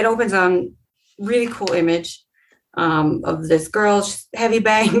 it opens on really cool image of this girl, heavy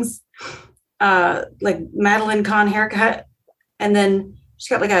bangs. Like Madeline Kahn haircut, and then she's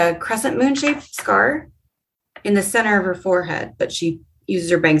got like a crescent moon shaped scar in the center of her forehead, but she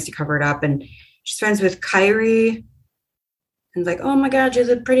uses her bangs to cover it up. And she's friends with Kyrie, and like, oh my god, you're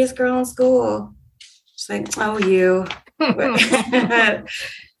the prettiest girl in school. She's like, oh, you.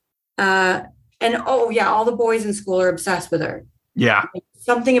 And all the boys in school are obsessed with her. Yeah,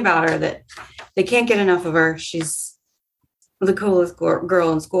 something about her that they can't get enough of her. She's the coolest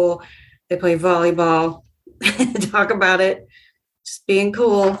girl in school. They play volleyball, talk about it, just being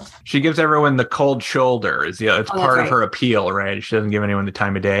cool. She gives everyone the cold shoulder. It's part of her appeal, right? She doesn't give anyone the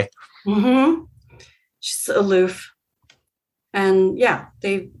time of day. Mm-hmm. She's aloof. And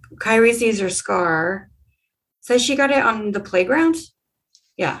Kyrie sees her scar. Says she got it on the playground.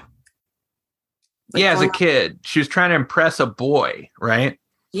 Yeah. As a kid. She was trying to impress a boy, right?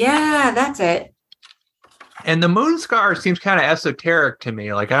 Yeah, that's it. And the moon scar seems kind of esoteric to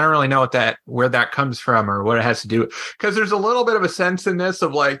me. Like, I don't really know where that comes from or what it has to do. Because there's a little bit of a sense in this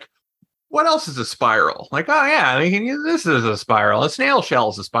of like, what else is a spiral? Like, oh yeah, I mean, this is a spiral. A snail shell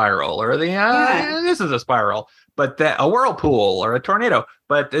is a spiral, or this is a spiral. But a whirlpool or a tornado.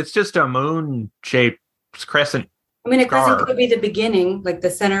 But it's just a moon-shaped crescent. I mean, a crescent scar. could be the beginning, like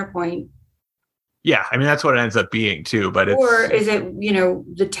the center point. Yeah, I mean that's what it ends up being too. But or is it,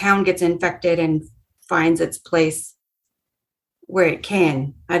 the town gets infected and finds its place where it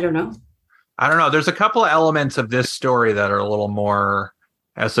can? I don't know. There's a couple of elements of this story that are a little more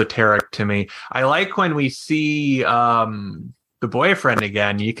esoteric to me. I like when we see the boyfriend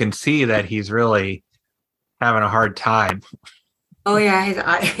again. You can see that he's really having a hard time. Oh yeah, his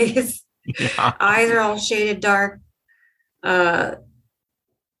eyes, eyes are all shaded dark. Yeah.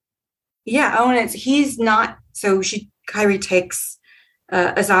 Oh, and he's not. So Kyrie takes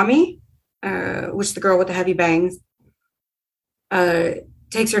Azami, which the girl with the heavy bangs,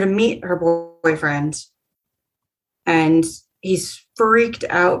 takes her to meet her boyfriend, and he's freaked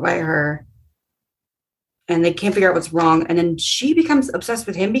out by her, and they can't figure out what's wrong. And then she becomes obsessed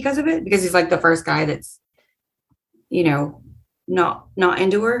with him because of it, because he's like the first guy that's, not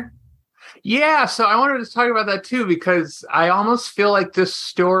into her. Yeah, so I wanted to talk about that too, because I almost feel like this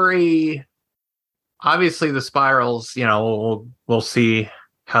story, obviously the spirals, we'll see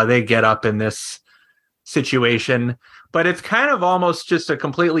how they get up in this situation, but it's kind of almost just a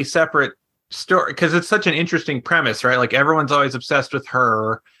completely separate story because it's such an interesting premise, right? Like everyone's always obsessed with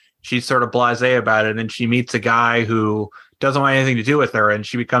her. She's sort of blasé about it. And she meets a guy who doesn't want anything to do with her and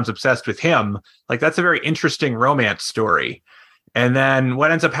she becomes obsessed with him. Like that's a very interesting romance story. And then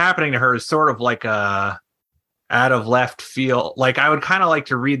what ends up happening to her is sort of like a out of left field. Like I would kind of like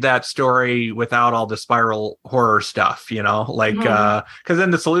to read that story without all the spiral horror stuff, because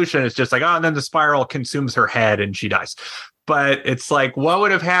then the solution is just like, oh, and then the spiral consumes her head and she dies. But it's like, what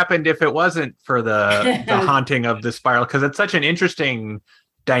would have happened if it wasn't for the haunting of the spiral? Because it's such an interesting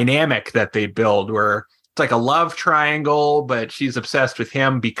dynamic that they build where it's like a love triangle, but she's obsessed with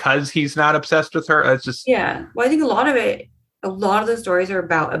him because he's not obsessed with her. It's just, yeah. Well, I think a lot of the stories are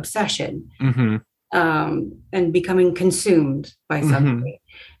about obsession. Mm-hmm. And becoming consumed by something.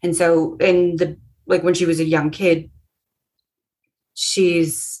 Mm-hmm. And so when she was a young kid, she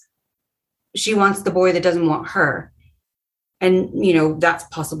wants the boy that doesn't want her. And, that's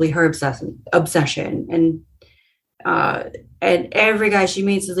possibly her obsession. And every guy she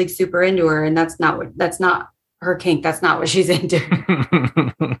meets is like super into her. And that's not her kink. That's not what she's into.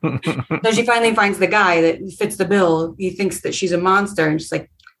 So she finally finds the guy that fits the bill. He thinks that she's a monster. And she's like,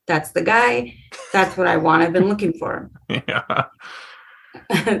 that's the guy. That's what I want. I've been looking for. Yeah.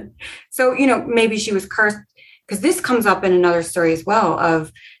 So, maybe she was cursed, because this comes up in another story as well,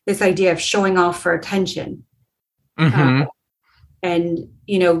 of this idea of showing off for attention. Mm-hmm. And,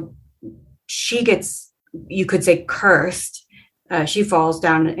 she gets, you could say, cursed. She falls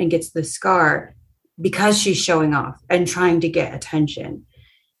down and gets the scar because she's showing off and trying to get attention.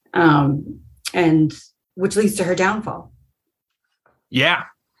 And which leads to her downfall. Yeah.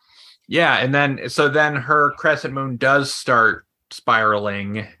 Yeah, and then her crescent moon does start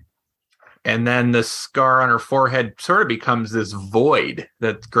spiraling, and then the scar on her forehead sort of becomes this void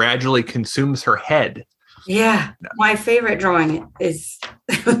that gradually consumes her head. Yeah, my favorite drawing is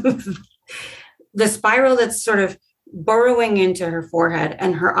the spiral that's sort of burrowing into her forehead,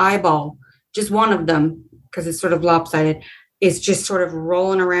 and her eyeball, just one of them, because it's sort of lopsided, is just sort of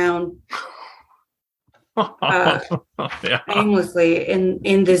rolling around aimlessly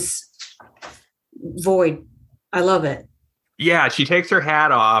in this void. I love it. Yeah, she takes her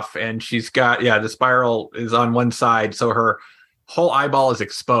hat off and she's got, the spiral is on one side. So her whole eyeball is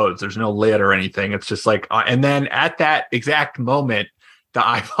exposed. There's no lid or anything. It's just like, and then at that exact moment, the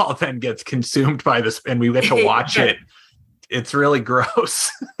eyeball then gets consumed by this and we get to watch it. It's really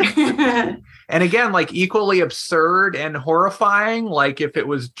gross. And again, like equally absurd and horrifying. Like if it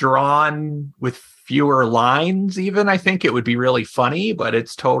was drawn with fewer lines, even, I think it would be really funny, but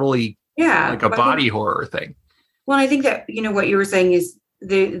it's totally like a body horror thing. Well, I think that, what you were saying is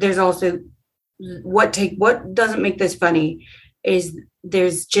there's also what doesn't make this funny is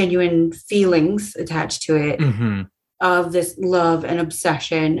there's genuine feelings attached to it, mm-hmm. of this love and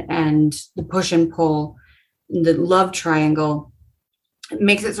obsession and the push and pull, the love triangle. It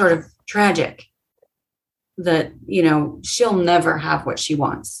makes it sort of tragic that, she'll never have what she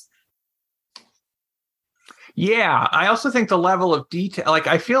wants. Yeah, I also think the level of detail, like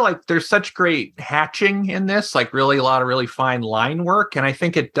I feel like there's such great hatching in this, like really a lot of really fine line work. And I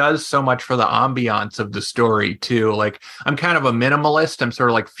think it does so much for the ambiance of the story too. Like I'm kind of a minimalist. I'm sort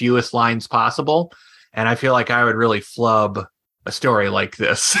of like fewest lines possible. And I feel like I would really flub a story like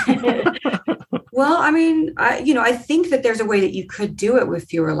this. Well, I mean, I think that there's a way that you could do it with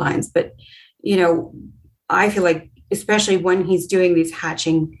fewer lines, but you know, I feel like, especially when he's doing these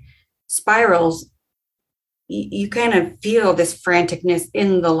hatching spirals, you kind of feel this franticness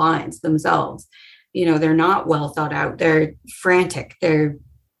in the lines themselves. They're not well thought out. They're frantic. They're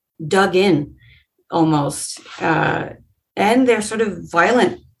dug in almost, and they're sort of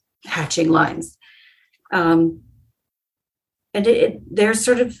violent hatching lines. Um, and there's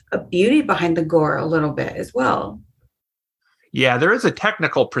sort of a beauty behind the gore a little bit as well. Yeah, there is a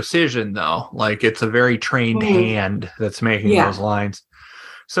technical precision though. Like it's a very trained hand that's making those lines.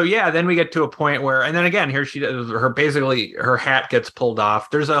 So yeah, then we get to a point where, and then again, here she does her hat gets pulled off.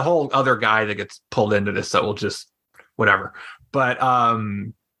 There's a whole other guy that gets pulled into this, so we'll just whatever. But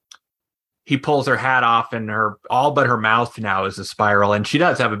he pulls her hat off, and all but her mouth now is a spiral, and she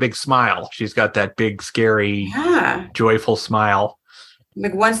does have a big smile. She's got that big, scary, joyful smile.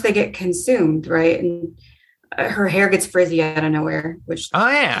 Like once they get consumed, right? And her hair gets frizzy out of nowhere, which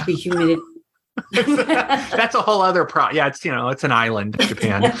could be humid. That's a whole other problem. Yeah, it's an island,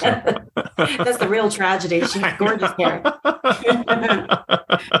 Japan. So. That's the real tragedy. She's gorgeous hair.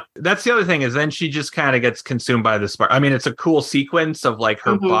 That's the other thing is then she just kind of gets consumed by the spark. I mean, it's a cool sequence of like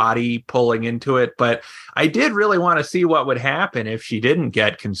her body pulling into it, but I did really want to see what would happen if she didn't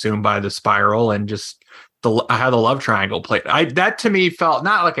get consumed by the spiral and just how the love triangle played. That to me felt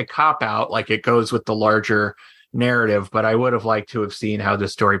not like a cop out, like it goes with the larger narrative, but I would have liked to have seen how the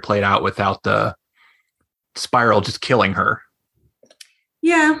story played out without the spiral just killing her.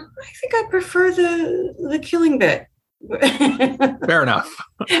 Yeah, I think I prefer the killing bit. Fair enough.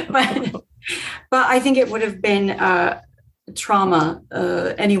 but I think it would have been trauma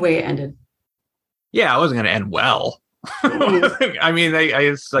anyway it ended. Yeah, it wasn't going to end well. I mean,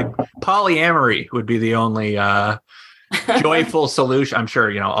 it's like polyamory would be the only joyful solution. I'm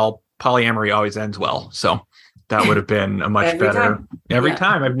sure, all polyamory always ends well. So that would have been a much better every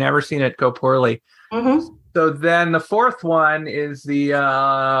time. I've never seen it go poorly. Mm-hmm. So then the fourth one is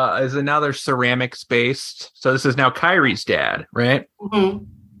is another ceramics based. So this is now Kairi's dad, right? Mm-hmm.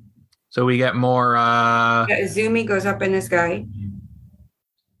 So we get more. Izumi goes up in the sky.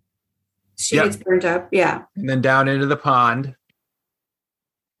 She gets burnt up, yeah. And then down into the pond.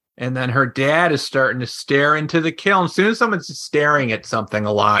 And then her dad is starting to stare into the kiln. As soon as someone's staring at something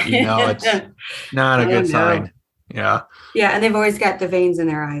a lot, it's not a good sign. Yeah. Yeah, and they've always got the veins in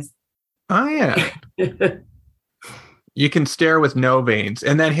their eyes. Oh, yeah. You can stare with no veins.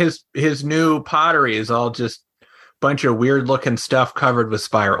 And then his new pottery is all just a bunch of weird looking stuff covered with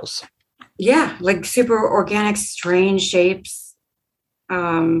spirals. Yeah, like super organic, strange shapes.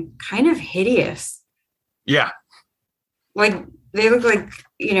 Kind of hideous. Yeah. Like they look like,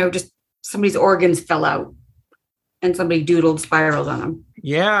 just somebody's organs fell out and somebody doodled spirals on them.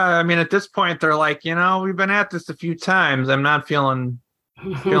 Yeah. I mean, at this point, they're like, we've been at this a few times. I'm not feeling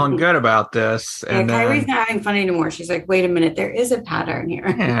good about this. And Kairi's not having fun anymore. She's like, wait a minute, there is a pattern here.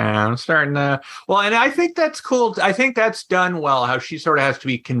 Yeah, I'm starting to. Well, and I think that's cool. I think that's done well, how she sort of has to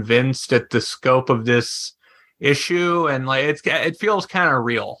be convinced at the scope of this issue, and like it feels kind of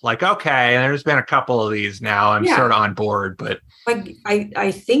real. Like, okay, and there's been a couple of these now. I'm sort of on board, but like I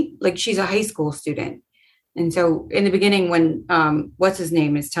think like she's a high school student. And so in the beginning, when what's his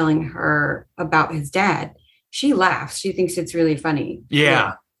name is telling her about his dad, she laughs. She thinks it's really funny.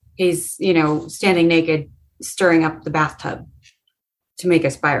 Yeah. He's, standing naked, stirring up the bathtub to make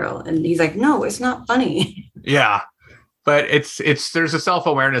a spiral. And he's like, no, it's not funny. Yeah. But there's a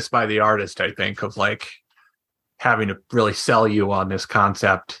self-awareness by the artist, I think, of like having to really sell you on this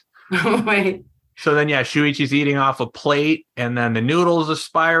concept. Right. So then, Shuichi's eating off a plate, and then the noodles are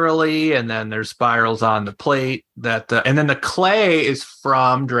spirally, and then there's spirals on the plate and then the clay is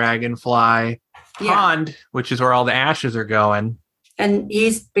from Dragonfly Pond, which is where all the ashes are going. And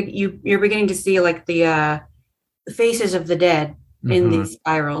you're beginning to see like the faces of the dead in these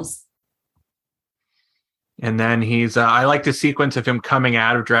spirals. And then I like the sequence of him coming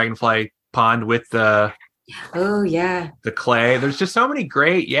out of Dragonfly Pond with the clay. There's just so many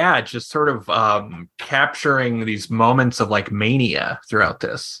great, just sort of capturing these moments of like mania throughout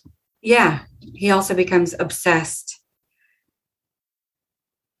this. Yeah, he also becomes obsessed.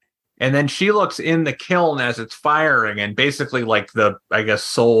 And then she looks in the kiln as it's firing, and basically like the, I guess,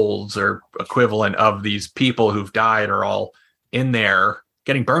 souls or equivalent of these people who've died are all in there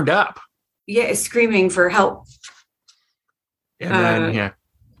getting burned up. Yeah, screaming for help. And then,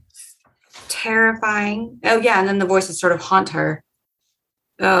 terrifying. Oh, yeah, and then the voices sort of haunt her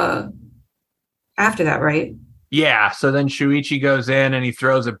after that, right? Yeah, so then Shuichi goes in and he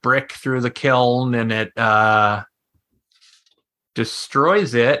throws a brick through the kiln and it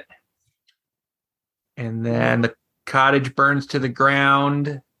destroys it. And then the cottage burns to the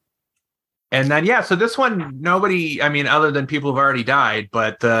ground. And then, yeah, so this one, nobody, I mean, other than people who've already died,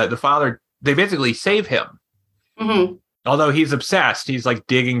 but the father, they basically save him. Mm-hmm. Although he's obsessed. He's like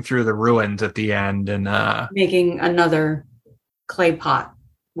digging through the ruins at the end and making another clay pot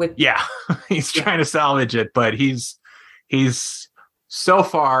with. Yeah, he's trying to salvage it, but he's so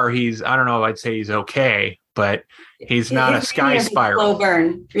far, I don't know if I'd say he's okay, but he's not a sky spiral. Slow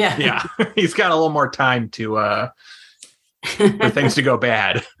burn. Yeah. Yeah. He's got a little more time to for things to go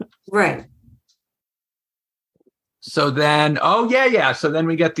bad. Right. So then, so then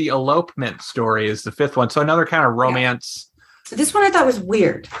we get the elopement story is the fifth one. So another kind of romance. Yeah. This one I thought was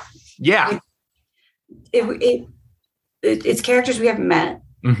weird. Yeah. It's characters we haven't met.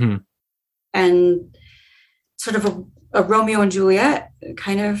 Mm-hmm. And sort of a Romeo and Juliet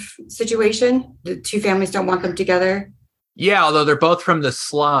kind of situation. The two families don't want them together. Yeah, although they're both from the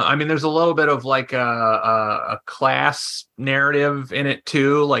slum. I mean, there's a little bit of like a class narrative in it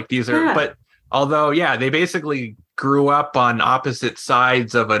too. Like these are, but although, they basically grew up on opposite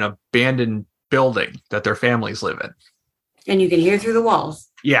sides of an abandoned building that their families live in. And you can hear through the walls.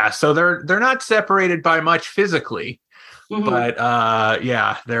 Yeah, so they're not separated by much physically. Mm-hmm. But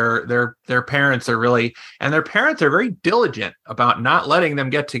their parents are really, and their parents are very diligent about not letting them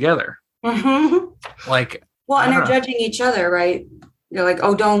get together. Mm-hmm. Like, and they're judging each other, right? They're like,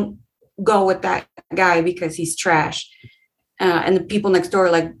 "Oh, don't go with that guy because he's trash." And the people next door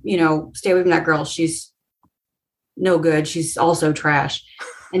are like, stay away from that girl. She's no good. She's also trash.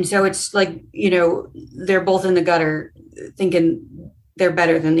 And so it's like, they're both in the gutter thinking they're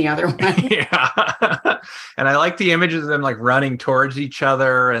better than the other one. Yeah. And I like the images of them like running towards each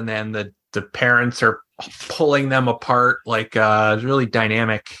other. And then the parents are pulling them apart. Like, it's really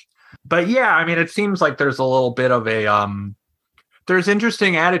dynamic. But yeah, I mean, it seems like there's a little bit of there's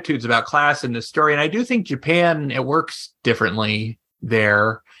interesting attitudes about class in this story. And I do think Japan, it works differently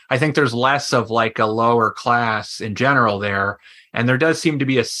there. I think there's less of like a lower class in general there. And there does seem to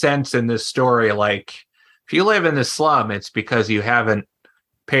be a sense in this story, like if you live in the slum, it's because you haven't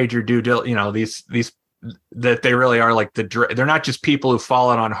paid your due diligence, these that they really are like they're not just people who've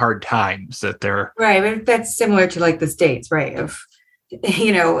fallen on hard times, that they're right. But that's similar to like the States, right? Of,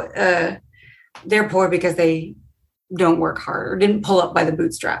 they're poor because they don't work hard or didn't pull up by the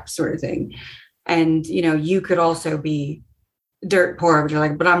bootstraps sort of thing. And, you could also be dirt poor, but you're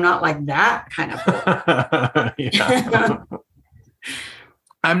like, but I'm not like that kind of poor. Yeah.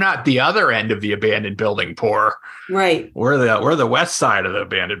 I'm not the other end of the abandoned building poor. Right. We're the west side of the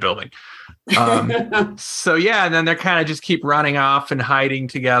abandoned building. So and then they're kind of just keep running off and hiding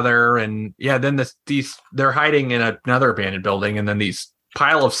together. And then they're hiding in another abandoned building. And then these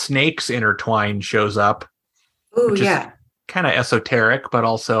pile of snakes intertwined shows up. Oh, yeah. Kind of esoteric, but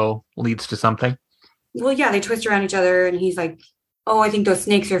also leads to something. Well, yeah, they twist around each other and he's like, "Oh, I think those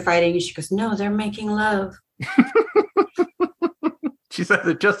snakes are fighting." And she goes, "No, they're making love." She says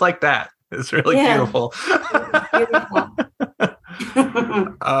it just like that. It's really beautiful.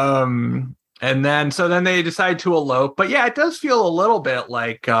 And then they decide to elope. But it does feel a little bit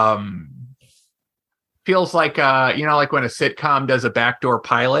like feels like like when a sitcom does a backdoor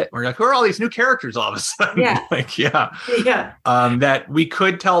pilot, where you're like, who are all these new characters all of a sudden? Yeah. That we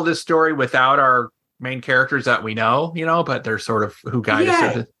could tell this story without our main characters that we know, but they're sort of who guide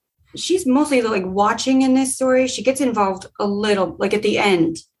us. She's mostly like watching in this story. She gets involved a little, like at the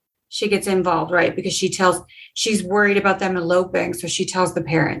end, she gets involved, right? Because she's worried about them eloping. So she tells the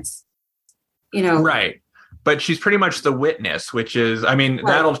parents, Right. But she's pretty much the witness, which is,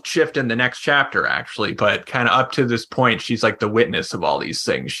 that'll shift in the next chapter actually, but kind of up to this point, she's like the witness of all these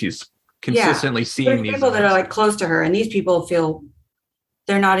things. She's consistently seeing these people that are like close to her. And these people feel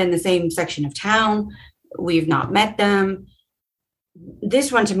they're not in the same section of town. We've not met them.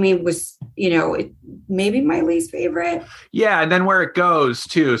 This one to me was, maybe my least favorite. Yeah, and then where it goes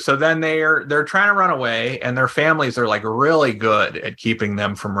too. So then they're trying to run away, and their families are like really good at keeping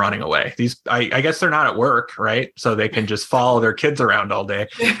them from running away. I guess they're not at work, right? So they can just follow their kids around all day.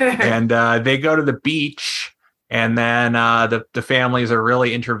 And they go to the beach, and then the families are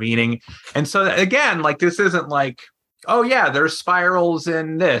really intervening. And so again, like this isn't like, oh yeah, there's spirals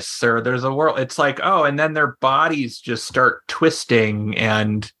in this, or there's a world. It's like, oh, and then their bodies just start twisting,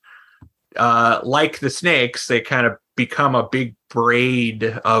 and like the snakes, they kind of become a big braid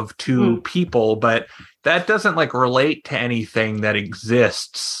of two people, but that doesn't like relate to anything that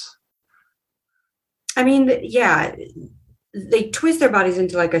exists. I mean, they twist their bodies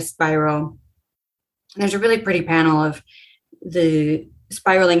into like a spiral. And there's a really pretty panel of the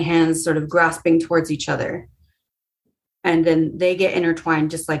spiraling hands sort of grasping towards each other. And then they get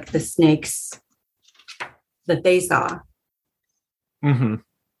intertwined just like the snakes that they saw. Mm-hmm.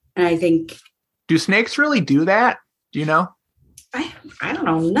 And I think, do snakes really do that? Do you know? I don't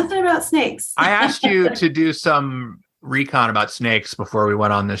know nothing about snakes. I asked you to do some recon about snakes before we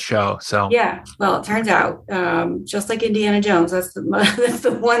went on this show. So yeah, well, it turns out, just like Indiana Jones, that's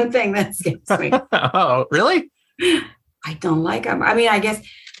the one thing that scares me. Oh, really? I don't like them. I mean, I guess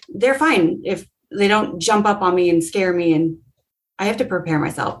they're fine if they don't jump up on me and scare me, and I have to prepare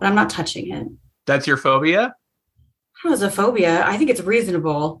myself, but I'm not touching it. That's your phobia? How is a phobia? I think it's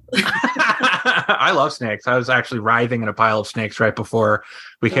reasonable. I love snakes. I was actually writhing in a pile of snakes right before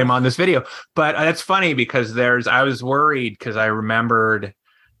we came on this video. But that's funny because I was worried because I remembered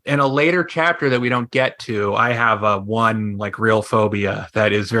in a later chapter that we don't get to, I have one like real phobia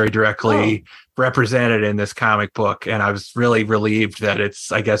that is very directly represented in this comic book. And I was really relieved that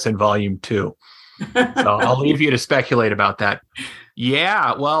it's, I guess, in volume 2. So I'll leave you to speculate about that.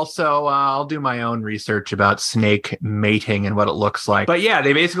 Yeah, well, so I'll do my own research about snake mating and what it looks like. But yeah,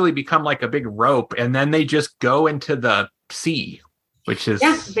 they basically become like a big rope and then they just go into the sea, which is...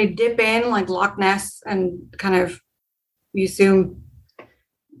 Yeah, they dip in like Loch Ness and kind of, you assume,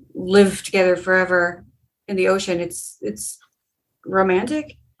 live together forever in the ocean. It's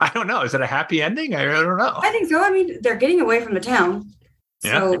romantic. I don't know. Is it a happy ending? I don't know. I think so. I mean, they're getting away from the town.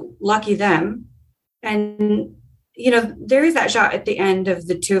 So lucky them. And, there is that shot at the end of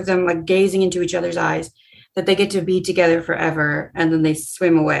the two of them, like gazing into each other's eyes, that they get to be together forever. And then they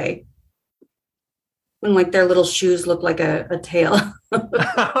swim away. And like their little shoes look like a tail.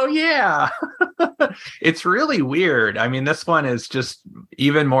 Oh, yeah. It's really weird. I mean, this one is just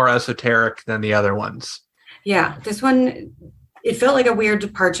even more esoteric than the other ones. Yeah. This one, it felt like a weird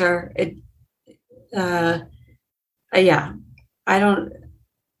departure. Not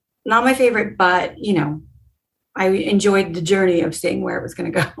my favorite, but, I enjoyed the journey of seeing where it was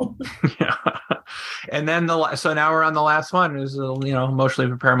going to go. Yeah. And then so now we're on the last one is, emotionally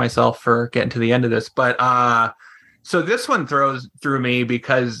prepare myself for getting to the end of this. But so this one through me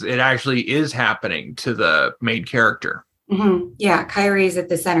because it actually is happening to the main character. Mm-hmm. Yeah. Kyrie's at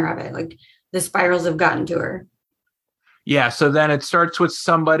the center of it. Like the spirals have gotten to her. Yeah. So then it starts with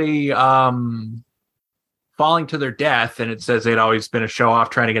somebody falling to their death. And it says they'd always been a show off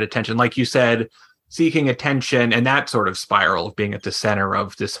trying to get attention. Like you said, seeking attention and that sort of spiral of being at the center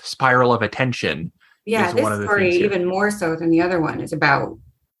of this spiral of attention. Yeah, this story, even more so than the other one, is about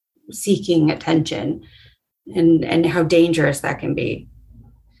seeking attention and how dangerous that can be.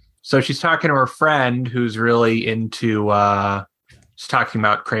 So she's talking to her friend who's really into, she's talking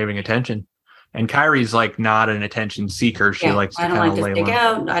about craving attention. And Kyrie's like not an attention seeker. She likes to kind of lay low. I don't like to stick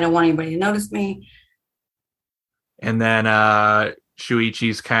out. I don't want anybody to notice me. And then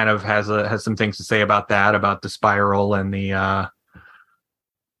Shuichi's kind of has some things to say about that, about the spiral and the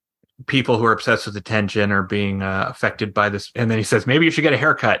people who are obsessed with attention are being affected by this. And then he says, maybe you should get a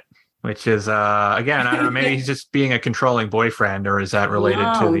haircut, which is, again, I don't know, maybe he's just being a controlling boyfriend, or is that related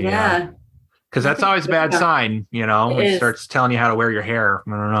to the... Yeah. Because that's always a bad sign, when he starts telling you how to wear your hair.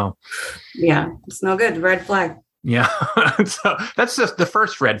 I don't know. Yeah, it's no good. Red flag. Yeah. So that's just the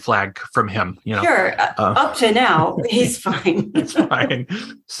first red flag from him, Sure. Up to now, he's fine. It's fine.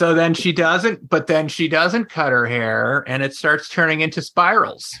 So then she doesn't cut her hair and it starts turning into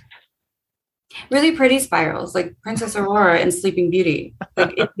spirals. Really pretty spirals, like Princess Aurora in Sleeping Beauty.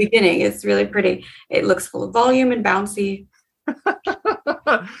 Like in the beginning, it's really pretty. It looks full of volume and bouncy.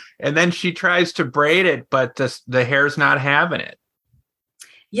 And then she tries to braid it, but the hair's not having it.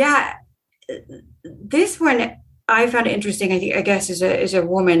 Yeah. This one I found interesting. I guess is a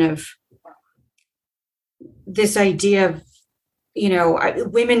woman of this idea of,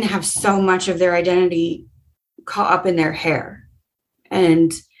 women have so much of their identity caught up in their hair.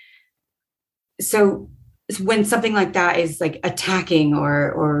 And so when something like that is like attacking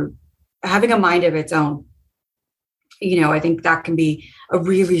or having a mind of its own, I think that can be a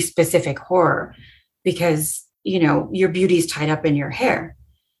really specific horror because, your beauty's tied up in your hair.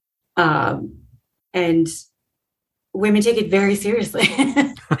 And women take it very seriously.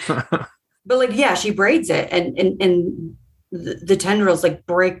 But she braids it and the tendrils like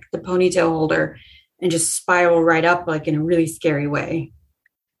break the ponytail holder and just spiral right up like in a really scary way.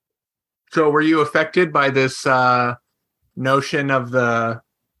 So were you affected by this notion of the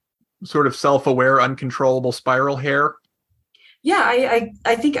sort of self-aware, uncontrollable spiral hair? Yeah,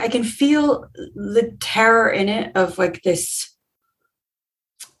 I think I can feel the terror in it of like this,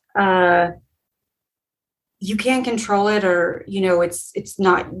 you can't control it or, it's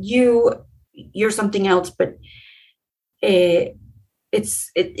not you're something else, but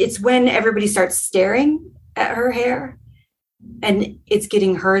it's when everybody starts staring at her hair and it's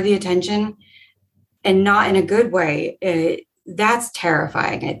getting her the attention. and not in a good way, that's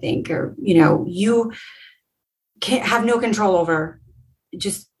terrifying, I think. Or, you can't have no control over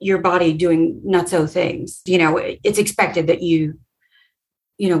just your body doing nutso things. It's expected that you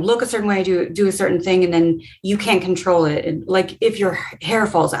look a certain way, do a certain thing, and then you can't control it. And like if your hair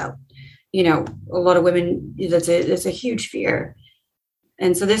falls out, a lot of women, that's a huge fear.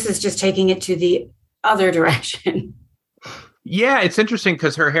 And so this is just taking it to the other direction. Yeah, it's interesting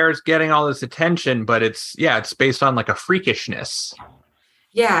because her hair is getting all this attention, but it's based on like a freakishness.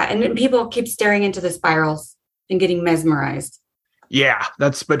 Yeah, and then people keep staring into the spirals and getting mesmerized. Yeah,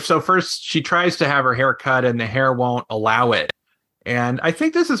 but so first she tries to have her hair cut and the hair won't allow it. And I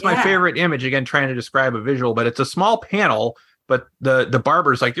think this is my favorite image, again, trying to describe a visual, but it's a small panel, but the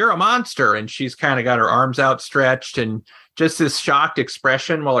barber's like, "You're a monster." And she's kind of got her arms outstretched and just this shocked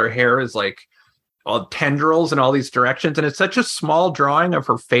expression while her hair is like all tendrils in all these directions. And it's such a small drawing of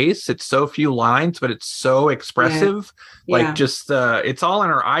her face. It's so few lines, but it's so expressive. Yeah. Like just it's all in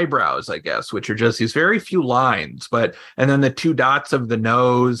her eyebrows, I guess, which are just these very few lines, and then the two dots of the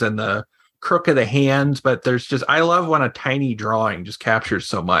nose and the crook of the hands. But I love when a tiny drawing just captures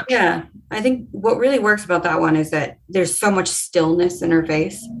so much. Yeah. I think what really works about that one is that there's so much stillness in her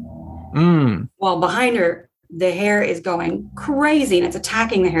face. While behind her, the hair is going crazy and it's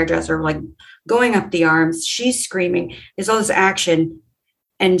attacking the hairdresser, like going up the arms. She's screaming. There's all this action.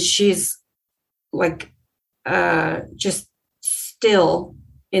 And she's like just still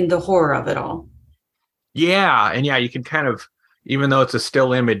in the horror of it all. Yeah. And you can kind of, even though it's a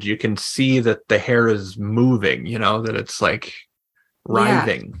still image, you can see that the hair is moving, that it's like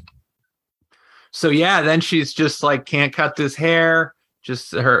writhing. Yeah. So then she's just like, can't cut this hair.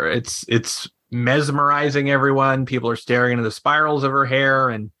 Just it's mesmerizing everyone. People are staring into the spirals of her hair,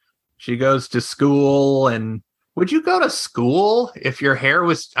 and she goes to school. And would you go to school if your hair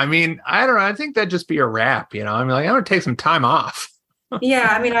was, I don't know. I think that'd just be a wrap, I'm like, I'm going to take some time off.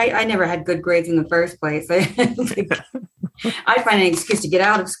 Yeah. I never had good grades in the first place. I'd find an excuse to get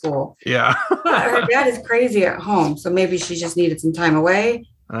out of school. Yeah. But her dad is crazy at home. So maybe she just needed some time away.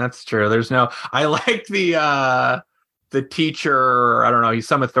 That's true. I like the teacher, I don't know, he's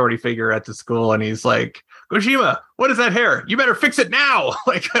some authority figure at the school, and he's like, "Goshima, what is that hair? You better fix it now."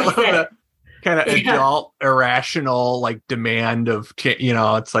 Like, I love the kind of adult, irrational, like demand of,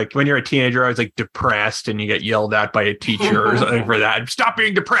 it's like when you're a teenager, I was like depressed and you get yelled at by a teacher or something for that. Stop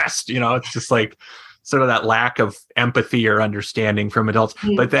being depressed. It's just like sort of that lack of empathy or understanding from adults.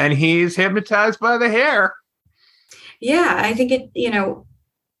 Mm-hmm. But then he's hypnotized by the hair. Yeah, I think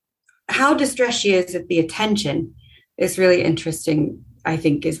how distressed she is at the attention is really interesting, I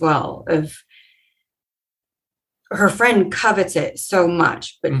think, as well. Of her friend covets it so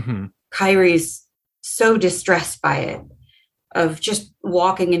much, but Kyrie's so distressed by it, of just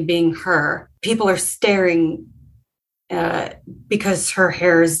walking and being her. People are staring because her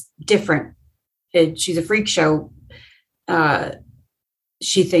hair is different. She's a freak show,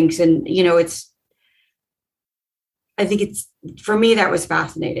 she thinks. And, I think for me, that was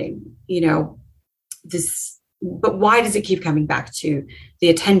fascinating, but why does it keep coming back to the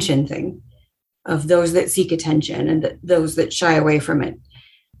attention thing of those that seek attention and those that shy away from it?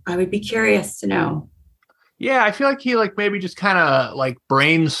 I would be curious to know. Yeah, I feel like he maybe just kind of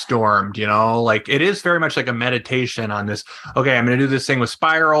brainstormed, like it is very much like a meditation on this. Okay, I'm going to do this thing with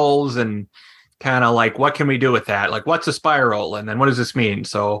spirals and kind of like, what can we do with that? Like, what's a spiral? And then what does this mean?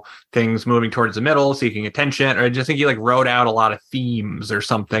 So things moving towards the middle, seeking attention, or I just think he wrote out a lot of themes or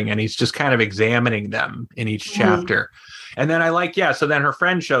something, and he's just kind of examining them in each chapter. And then so then her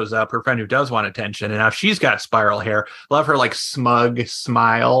friend shows up, her friend who does want attention, and now she's got spiral hair. Love her smug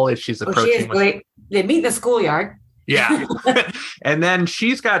smile as she's approaching. She is great. They meet in the schoolyard. Yeah. And then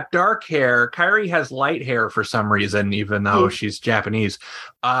she's got dark hair. Kyrie has light hair for some reason, even though she's Japanese.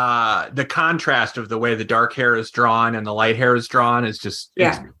 The contrast of the way the dark hair is drawn and the light hair is drawn is just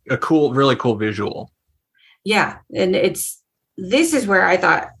it's a really cool visual. Yeah. And this is where I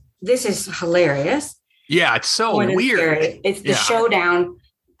thought, this is hilarious. Yeah, it's so weird. It's the showdown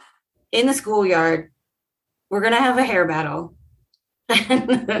in the schoolyard. We're going to have a hair battle.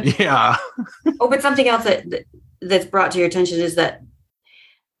 Yeah. Oh, but something else that's brought to your attention is that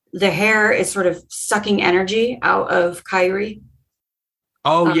the hair is sort of sucking energy out of Kyrie.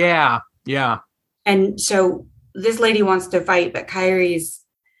 Oh, yeah. Yeah. And so this lady wants to fight, but Kyrie's,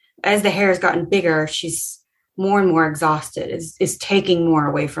 as the hair has gotten bigger, she's more and more exhausted, is taking more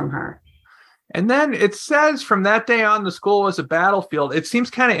away from her. And then it says from that day on, the school was a battlefield. It seems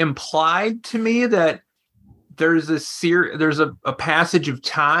kind of implied to me that there's a passage of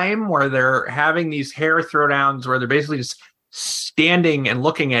time where they're having these hair throwdowns where they're basically just standing and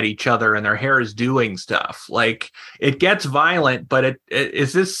looking at each other and their hair is doing stuff. Like it gets violent, but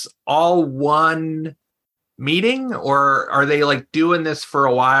is this all one meeting, or are they like doing this for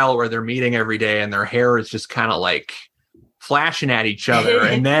a while where they're meeting every day and their hair is just kind of like flashing at each other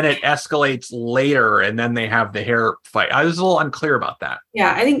and then it escalates later and then they have the hair fight? I was a little unclear about that.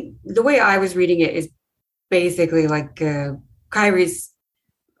 Yeah, I think the way I was reading it is basically like Kyrie's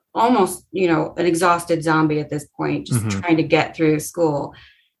almost, an exhausted zombie at this point, just trying to get through school.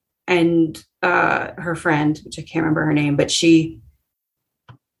 And her friend, which I can't remember her name, but she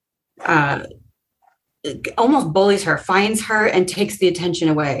almost bullies her, finds her and takes the attention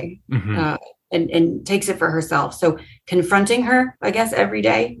away and takes it for herself. So confronting her, I guess, every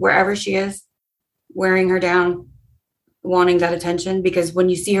day, wherever she is, wearing her down, wanting that attention, because when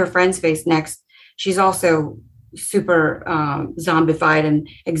you see her friend's face next, she's also super zombified and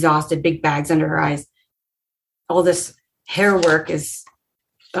exhausted, big bags under her eyes. All this hair work is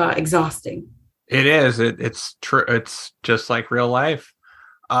exhausting. It is. It's true. It's just like real life.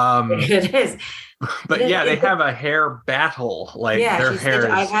 It is. But they have a hair battle. Like their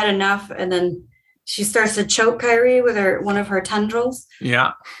hair. I've had enough, and then she starts to choke Kyrie with one of her tendrils.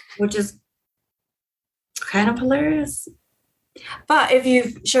 Yeah, which is kind of hilarious. But if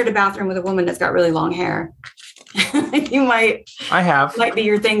you've shared a bathroom with a woman that's got really long hair, you might. I have. Might be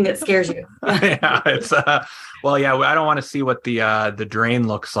your thing that scares you. Yeah, it's well, yeah. I don't want to see what the drain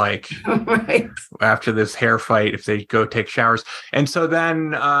looks like right after this hair fight if they go take showers. And so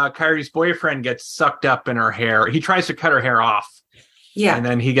then Kyrie's boyfriend gets sucked up in her hair. He tries to cut her hair off. Yeah, and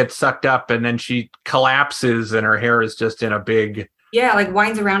then he gets sucked up, and then she collapses, and her hair is just in a big. Yeah, like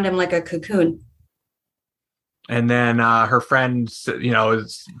winds around him like a cocoon. And then her friend, is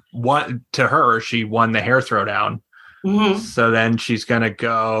to her, she won the hair throwdown. Mm-hmm. So then she's going to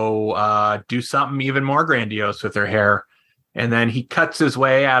go do something even more grandiose with her hair. And then he cuts his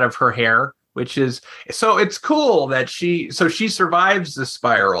way out of her hair, which is, so it's cool that she survives the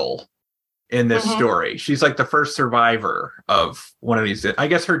spiral in this story. She's like the first survivor of one of these. I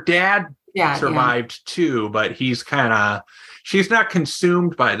guess her dad survived too, but she's not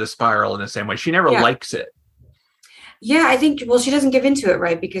consumed by the spiral in the same way. She never likes it. Yeah, I think, she doesn't give into it,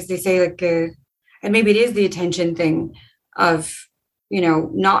 right? Because they say like, and maybe it is the attention thing of,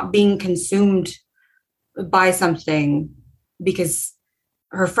 not being consumed by something, because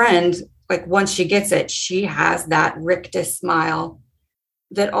her friend, like once she gets it, she has that rictus smile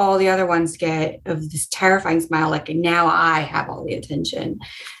that all the other ones get, of this terrifying smile. Like, now I have all the attention,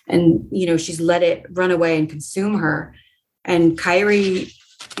 and, she's let it run away and consume her. And Kyrie,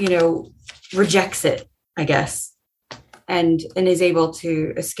 rejects it, I guess. And is able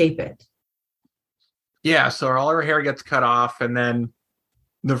to escape it. Yeah, so all her hair gets cut off, and then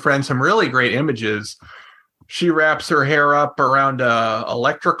the friend, some really great images. She wraps her hair up around a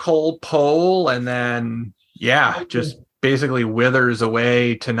electrical pole, and then just basically withers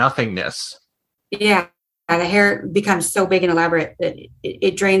away to nothingness. Yeah, the hair becomes so big and elaborate that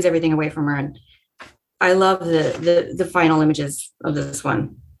it drains everything away from her. And I love the final images of this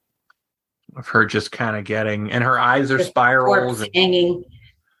one. Of her just kind of getting, and her eyes are spirals. Hanging.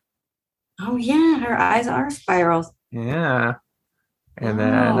 Oh yeah, her eyes are spirals. Yeah. And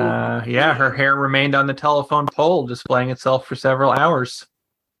then, her hair remained on the telephone pole, displaying itself for several hours.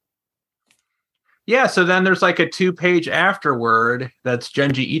 Yeah, so then there's like a 2-page afterword that's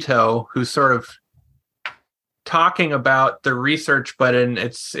Junji Ito, who's sort of talking about the research, but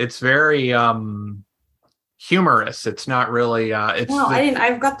it's very humorous. It's not really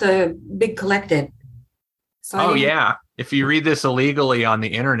I've got the big collected. So if you read this illegally on the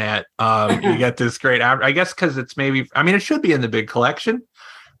internet, you get this great, I guess, because it's it should be in the big collection,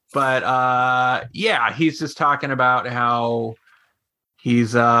 but he's just talking about how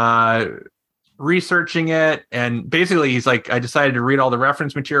he's researching it, and basically he's like, I decided to read all the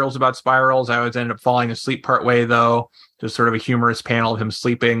reference materials about spirals. I always ended up falling asleep part way, though. Just sort of a humorous panel of him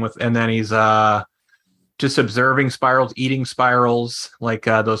sleeping with, and then he's just observing spirals, eating spirals, like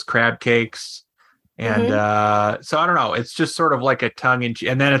those crab cakes. And so I don't know. It's just sort of like a tongue in cheek.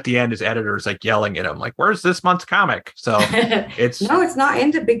 And then at the end, his editor is like yelling at him, like, "Where's this month's comic?" So it's no, it's not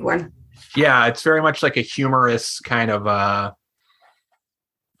in the big one. Yeah, it's very much like a humorous kind of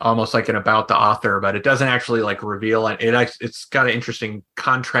almost like an about the author, but it doesn't actually like reveal it. It's got an interesting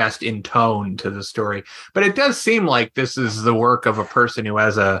contrast in tone to the story. But it does seem like this is the work of a person who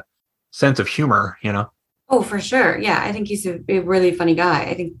has a sense of humor, Oh, for sure. Yeah, I think he's a really funny guy.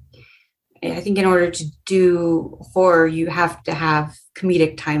 I think in order to do horror, you have to have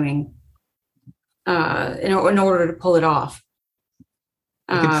comedic timing in order to pull it off.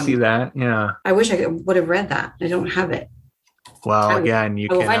 I can see that. Yeah. I wish I would have read that. I don't have it. Well, again, you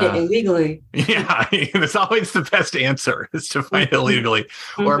I will can find it illegally. yeah, it's always the best answer is to find it legally,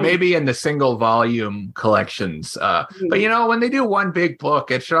 or Mhm. maybe in the single volume collections. But Mhm. when they do one big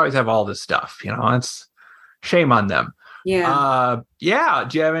book, it should always have all this stuff. It's shame on them. Yeah. Yeah.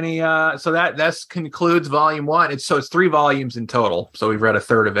 Do you have any? So that concludes volume one. It's 3 volumes in total. So we've read a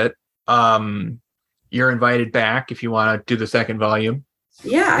third of it. You're invited back if you want to do the second volume.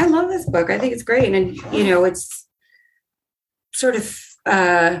 Yeah, I love this book. I think it's great. And, it's sort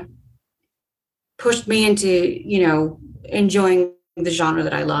of pushed me into, enjoying the genre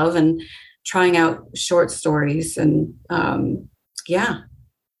that I love and trying out short stories. And yeah,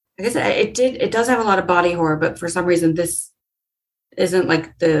 I guess it does have a lot of body horror, but for some reason, this isn't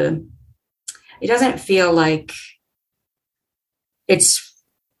like it doesn't feel like it's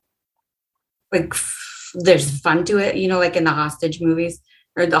like there's fun to it, like in the hostage movies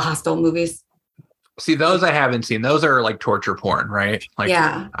or the Hostel movies. See, those I haven't seen. Those are like torture porn, right? Like,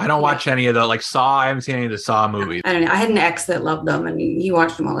 Yeah. I don't watch any of the like Saw. I haven't seen any of the Saw movies. I don't know. I had an ex that loved them and he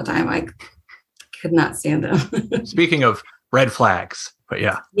watched them all the time. I could not stand them. Speaking of red flags, but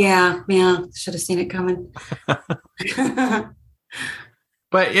yeah. Yeah. Should have seen it coming.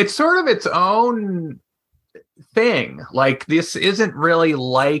 But it's sort of its own thing. Like, this isn't really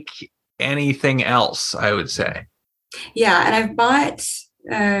like anything else, I would say. Yeah. And I've bought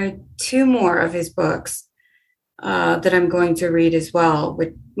 2 more of his books that I'm going to read as well.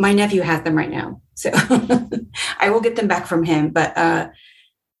 My nephew has them right now. So I will get them back from him. But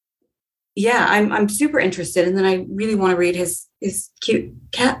yeah, I'm super interested. And then I really want to read his cute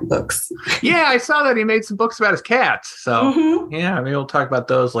cat books. Yeah, I saw that he made some books about his cats. So yeah, maybe we'll talk about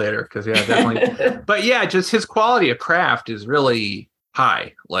those later. Because yeah, definitely. But yeah, just his quality of craft is really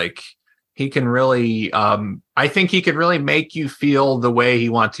high. Like, he can really, I think he can really make you feel the way he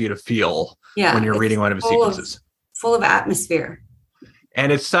wants you to feel when you're reading one of his sequences. Full of atmosphere.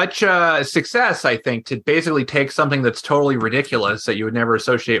 And it's such a success, I think, to basically take something that's totally ridiculous that you would never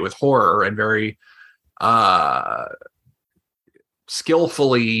associate with horror and very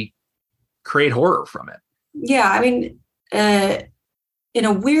skillfully create horror from it. Yeah, I mean, in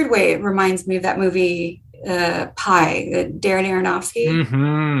a weird way, it reminds me of that movie Pi, Darren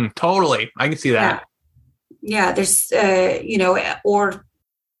Aronofsky. Totally, I can see that. Yeah, there's or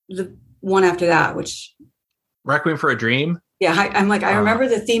the one after that, which Requiem for a Dream. Yeah, I remember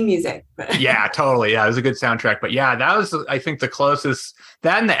the theme music. Yeah, totally. Yeah, it was a good soundtrack. But yeah, that was, I think, the closest.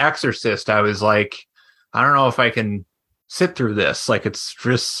 That and The Exorcist, I was like, I don't know if I can sit through this. Like, it's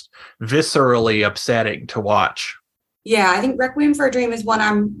just viscerally upsetting to watch. Yeah, I think Requiem for a Dream is one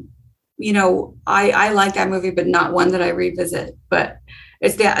I like that movie, but not one that I revisit. But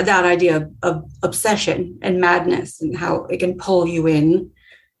it's that idea of obsession and madness and how it can pull you in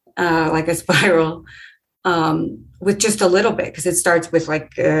like a spiral. With just a little bit, because it starts with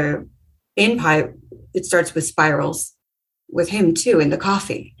in Pi, it starts with spirals with him too in the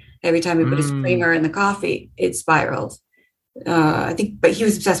coffee. Every time he put his finger in the coffee, it spirals. I think, but he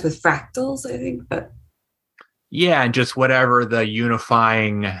was obsessed with fractals, I think. But yeah, and just whatever the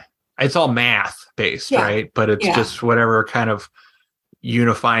unifying, it's all math based, right? But it's just whatever kind of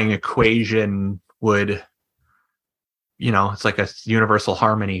unifying equation would, it's like a universal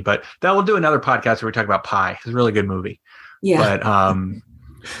harmony. But that we'll do another podcast where we talk about Pi. It's a really good movie. Yeah. But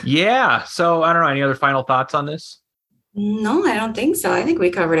yeah. So I don't know. Any other final thoughts on this? No, I don't think so. I think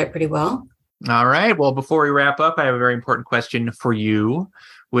we covered it pretty well. All right. Well, before we wrap up, I have a very important question for you,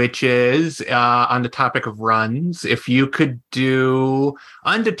 which is on the topic of runs. If you could do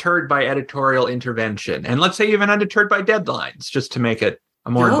undeterred by editorial intervention, and let's say even undeterred by deadlines, just to make it a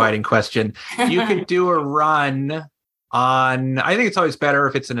more inviting question, you could do a run on, I think it's always better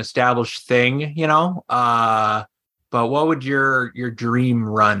if it's an established thing, but what would your dream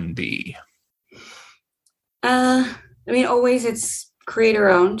run be? I mean, always it's creator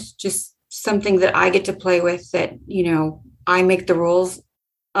owned, just something that I get to play with, that, I make the rules.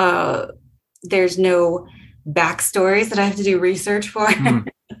 There's no backstories that I have to do research for.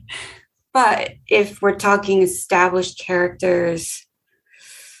 But if we're talking established characters,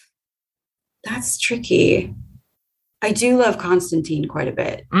 that's tricky. I do love Constantine quite a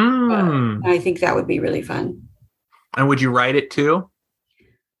bit. I think that would be really fun. And would you write it too?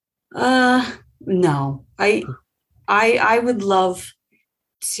 No. I would love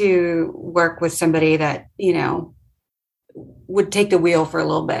to work with somebody that, would take the wheel for a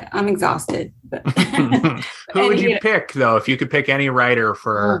little bit. I'm exhausted. But Who would you pick though, if you could pick any writer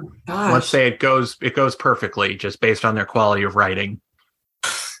for, let's say it goes perfectly just based on their quality of writing?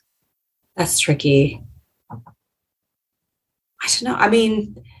 That's tricky. I don't know. I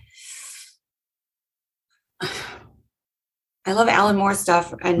mean, I love Alan Moore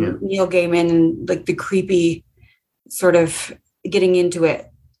stuff and Neil Gaiman and like the creepy sort of getting into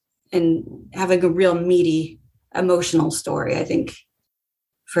it and having a real meaty emotional story, I think,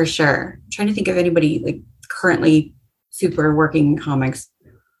 for sure. I'm trying to think of anybody like currently super working in comics.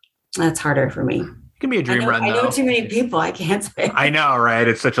 That's harder for me. It can be a dream run, though. I know too many people. I can't say. I know, right?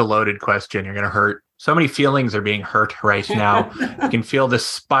 It's such a loaded question. You're going to hurt. So many feelings are being hurt right now. You can feel the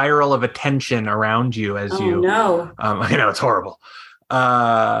spiral of attention around you as you. No. I know it's horrible.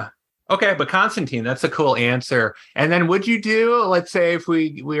 Okay, but Constantine, that's a cool answer. And then would you do, let's say if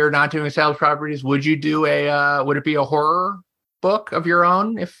we are not doing established properties, would you do would it be a horror book of your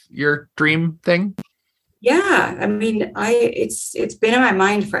own if your dream thing? Yeah, I mean, it's been in my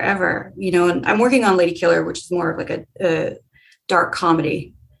mind forever, and I'm working on Lady Killer, which is more of like a dark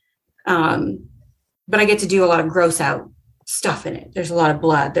comedy. But I get to do a lot of gross out stuff in it. There's a lot of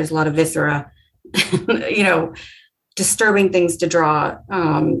blood. There's a lot of viscera, disturbing things to draw.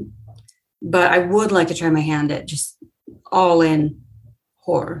 But I would like to try my hand at just all in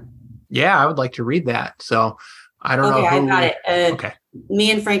horror. Yeah, I would like to read that. So I don't know. Okay, I got it. Okay. Me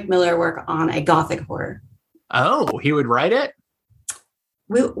and Frank Miller work on a gothic horror. Oh, he would write it?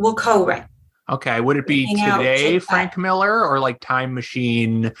 We'll co-write. Okay. Would it be today Frank Miller or like Time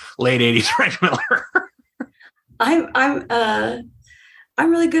Machine late 80s Frank Miller? I'm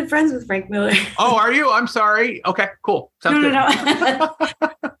really good friends with Frank Miller. Oh, are you? I'm sorry. Okay, cool. Sounds good.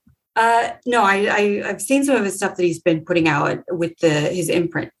 No, I've seen some of his stuff that he's been putting out with his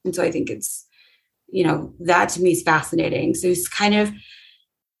imprint. And so I think it's, that to me is fascinating. So he's kind of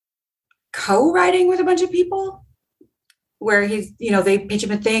co-writing with a bunch of people where he's, they pitch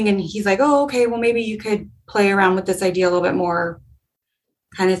him a thing and he's like, oh, okay, well, maybe you could play around with this idea a little bit more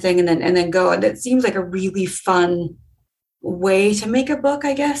kind of thing. And then go. And it seems like a really fun way to make a book,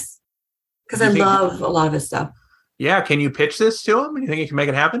 I guess. Because I love a lot of his stuff. Yeah. Can you pitch this to him? Do you think you can make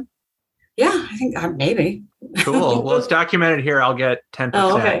it happen? Yeah, I think maybe. Cool. Well, it's documented here. I'll get 10%.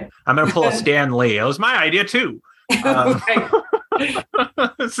 Oh, okay. I'm going to pull a Stan Lee. It was my idea too.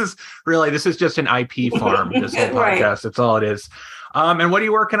 This is just an IP farm, this whole podcast. Right. That's all it is. And what are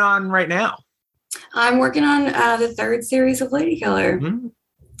you working on right now? I'm working on the third series of Lady Killer.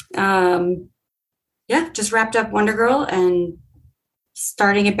 Mm-hmm. Just wrapped up Wonder Girl and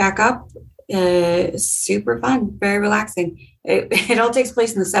starting it back up. Super fun, very relaxing. It all takes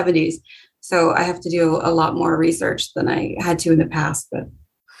place in the 70s. So I have to do a lot more research than I had to in the past. But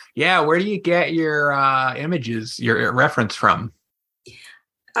yeah, where do you get your images, your reference from?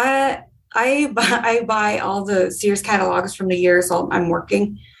 I buy all the Sears catalogs from the years I'm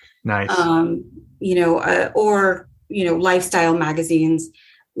working. Nice. Or lifestyle magazines,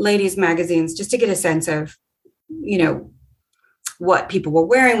 ladies magazines, just to get a sense of, what people were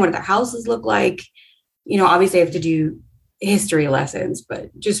wearing, what their houses look like. Obviously I have to do history lessons, but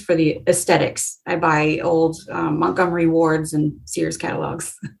just for the aesthetics, I buy old Montgomery Wards and Sears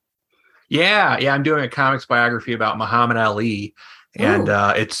catalogs. Yeah. I'm doing a comics biography about Muhammad Ali. And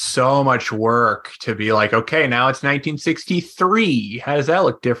it's so much work to be like, okay, now it's 1963. How does that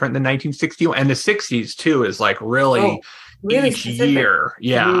look different than 1961? And the 60s too is like really each specific year.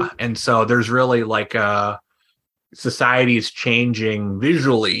 Yeah. Mm-hmm. And so there's really like society is changing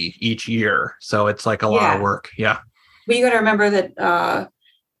visually each year. So it's like a lot of work. Yeah. But you got to remember that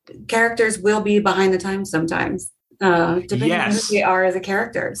characters will be behind the times sometimes, depending on who they are as a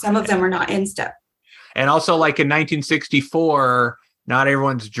character. Some of them are not in step. And also like in 1964, not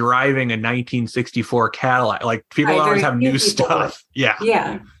everyone's driving a 1964 Cadillac. Like people always have new stuff. Yeah.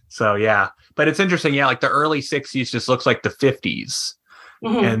 Yeah. So yeah. But it's interesting. Yeah. Like the early 60s just looks like the 50s.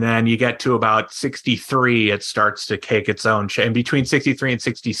 Mm-hmm. And then you get to about 63, it starts to take its own shape. And between 63 and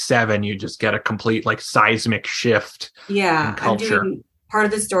 67, you just get a complete like seismic shift. Yeah. In culture. I'm doing part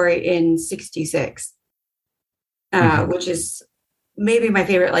of the story in 66, which is maybe my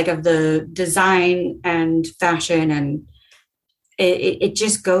favorite, like of the design and fashion. And it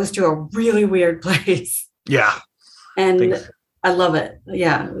just goes to a really weird place. Yeah. And I love it.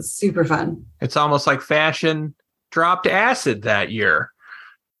 Yeah. It was super fun. It's almost like fashion dropped acid that year.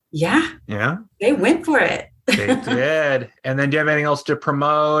 Yeah. Yeah. They went for it. They did. And then do you have anything else to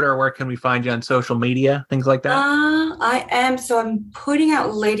promote, or where can we find you on social media? Things like that? I am. So I'm putting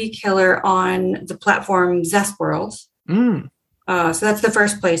out Lady Killer on the platform Zestworld. So that's the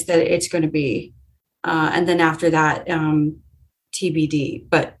first place that it's going to be. And then after that, TBD.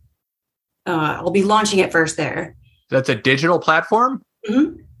 But I'll be launching it first there. That's a digital platform?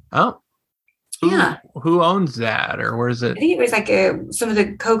 Mm-hmm. Oh. Who owns that, or where is it? I think it was like some of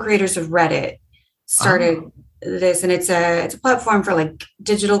the co-creators of Reddit started this, and it's a platform for like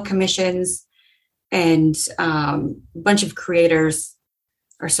digital commissions, and a bunch of creators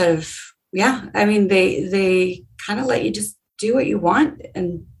are sort of, I mean, they kind of let you just do what you want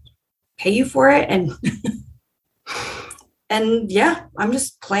and pay you for it. And, and yeah, I'm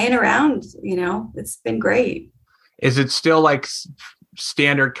just playing around, it's been great. Is it still like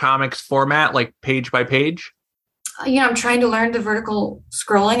standard comics format, like page by page? I'm trying to learn the vertical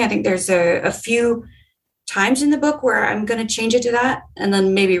scrolling. I think there's a few times in the book where I'm going to change it to that and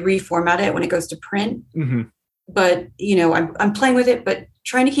then maybe reformat it when it goes to print. Mm-hmm. But, I'm playing with it, but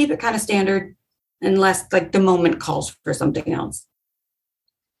trying to keep it kind of standard unless like the moment calls for something else.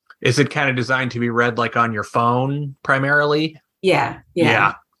 Is it kind of designed to be read like on your phone primarily? Yeah.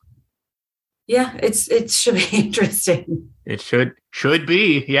 Yeah, it should be interesting. It should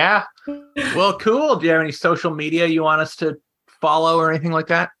be. Yeah. Well, cool. Do you have any social media you want us to follow or anything like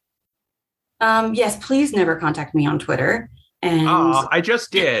that? Yes, please never contact me on Twitter. And I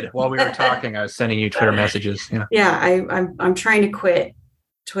just did while we were talking. I was sending you Twitter messages. Yeah. I'm trying to quit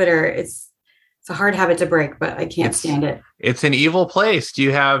Twitter. It's a hard habit to break, but I can't stand it. It's an evil place.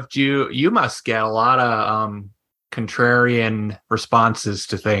 You must get a lot of contrarian responses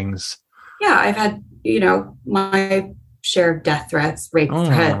to things. Yeah, I've had, my share of death threats, rape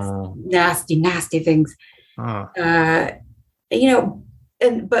threats, nasty things. But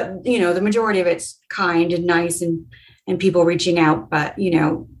the majority of it's kind and nice and people reaching out. But,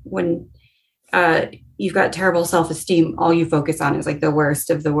 when you've got terrible self-esteem, all you focus on is like the worst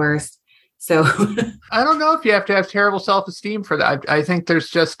of the worst. So I don't know if you have to have terrible self-esteem for that. I think there's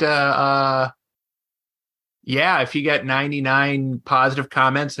just if you get 99 positive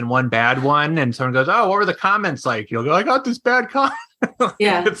comments and one bad one, and someone goes, "Oh, what were the comments like?" You'll go, "I got this bad comment."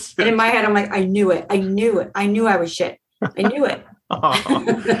 Yeah. And in my head, I'm like, I knew it. I knew I was shit. I knew it.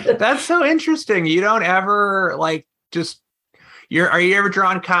 That's so interesting. You don't ever are you ever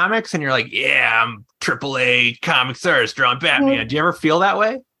drawing comics and you're like, yeah, I'm AAA comics artist drawing Batman. Do you ever feel that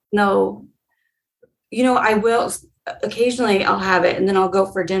way? No. I will occasionally I'll have it and then I'll go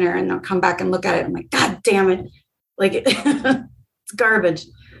for dinner and I'll come back and look at it. I'm like, God damn it. Like it's garbage.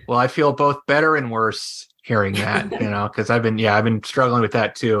 Well, I feel both better and worse hearing that, because I've been struggling with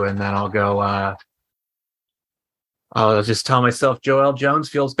that too. And then I'll go, I'll just tell myself Joelle Jones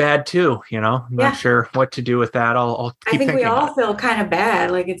feels bad too. I'm not sure what to do with that. I'll keep thinking. I think we all feel kind of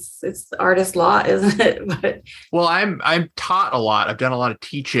bad. Like it's artist lot, isn't it? But well, I'm taught a lot. I've done a lot of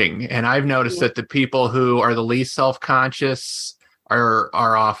teaching, and I've noticed that the people who are the least self-conscious are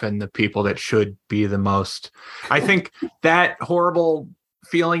often the people that should be the most. I think that horrible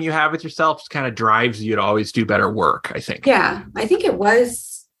feeling you have with yourself kind of drives you to always do better work, I think. Yeah, I think it was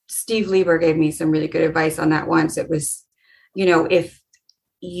Steve Lieber gave me some really good advice on that once. It was, if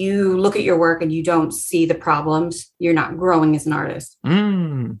you look at your work and you don't see the problems, you're not growing as an artist.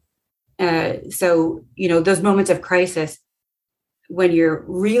 So, those moments of crisis when you're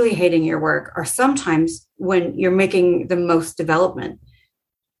really hating your work are sometimes when you're making the most development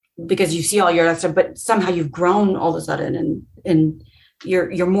because you see all your other stuff, but somehow you've grown all of a sudden and you're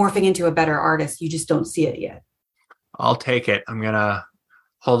morphing into a better artist. You just don't see it yet. I'll take it. I'm going to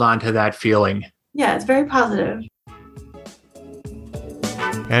hold on to that feeling. Yeah, it's very positive.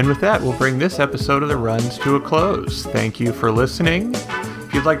 And with that, we'll bring this episode of The Runs to a close. Thank you for listening.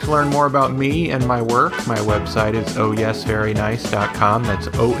 If you'd like to learn more about me and my work, my website is ohyesverynice.com. That's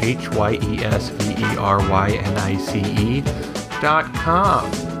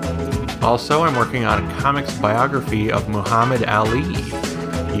ohyesverynice.com. Also, I'm working on a comics biography of Muhammad Ali.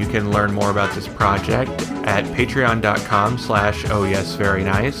 You can learn more about this project at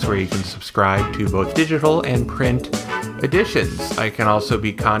patreon.com/ohyesverynice, where you can subscribe to both digital and print editions. I can also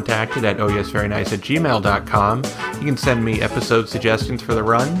be contacted at ohyesverynice@gmail.com. You can send me episode suggestions for the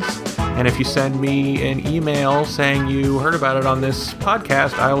runs. And if you send me an email saying you heard about it on this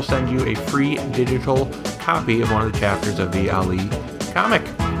podcast, I will send you a free digital copy of one of the chapters of the Ali comic.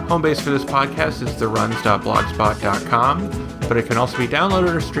 Home base for this podcast is theruns.blogspot.com, but it can also be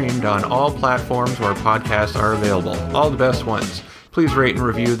downloaded or streamed on all platforms where podcasts are available, all the best ones. Please rate and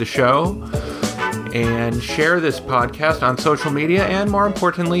review the show and share this podcast on social media and, more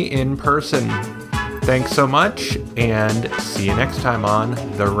importantly, in person. Thanks so much, and see you next time on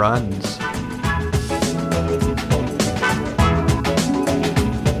The Runs.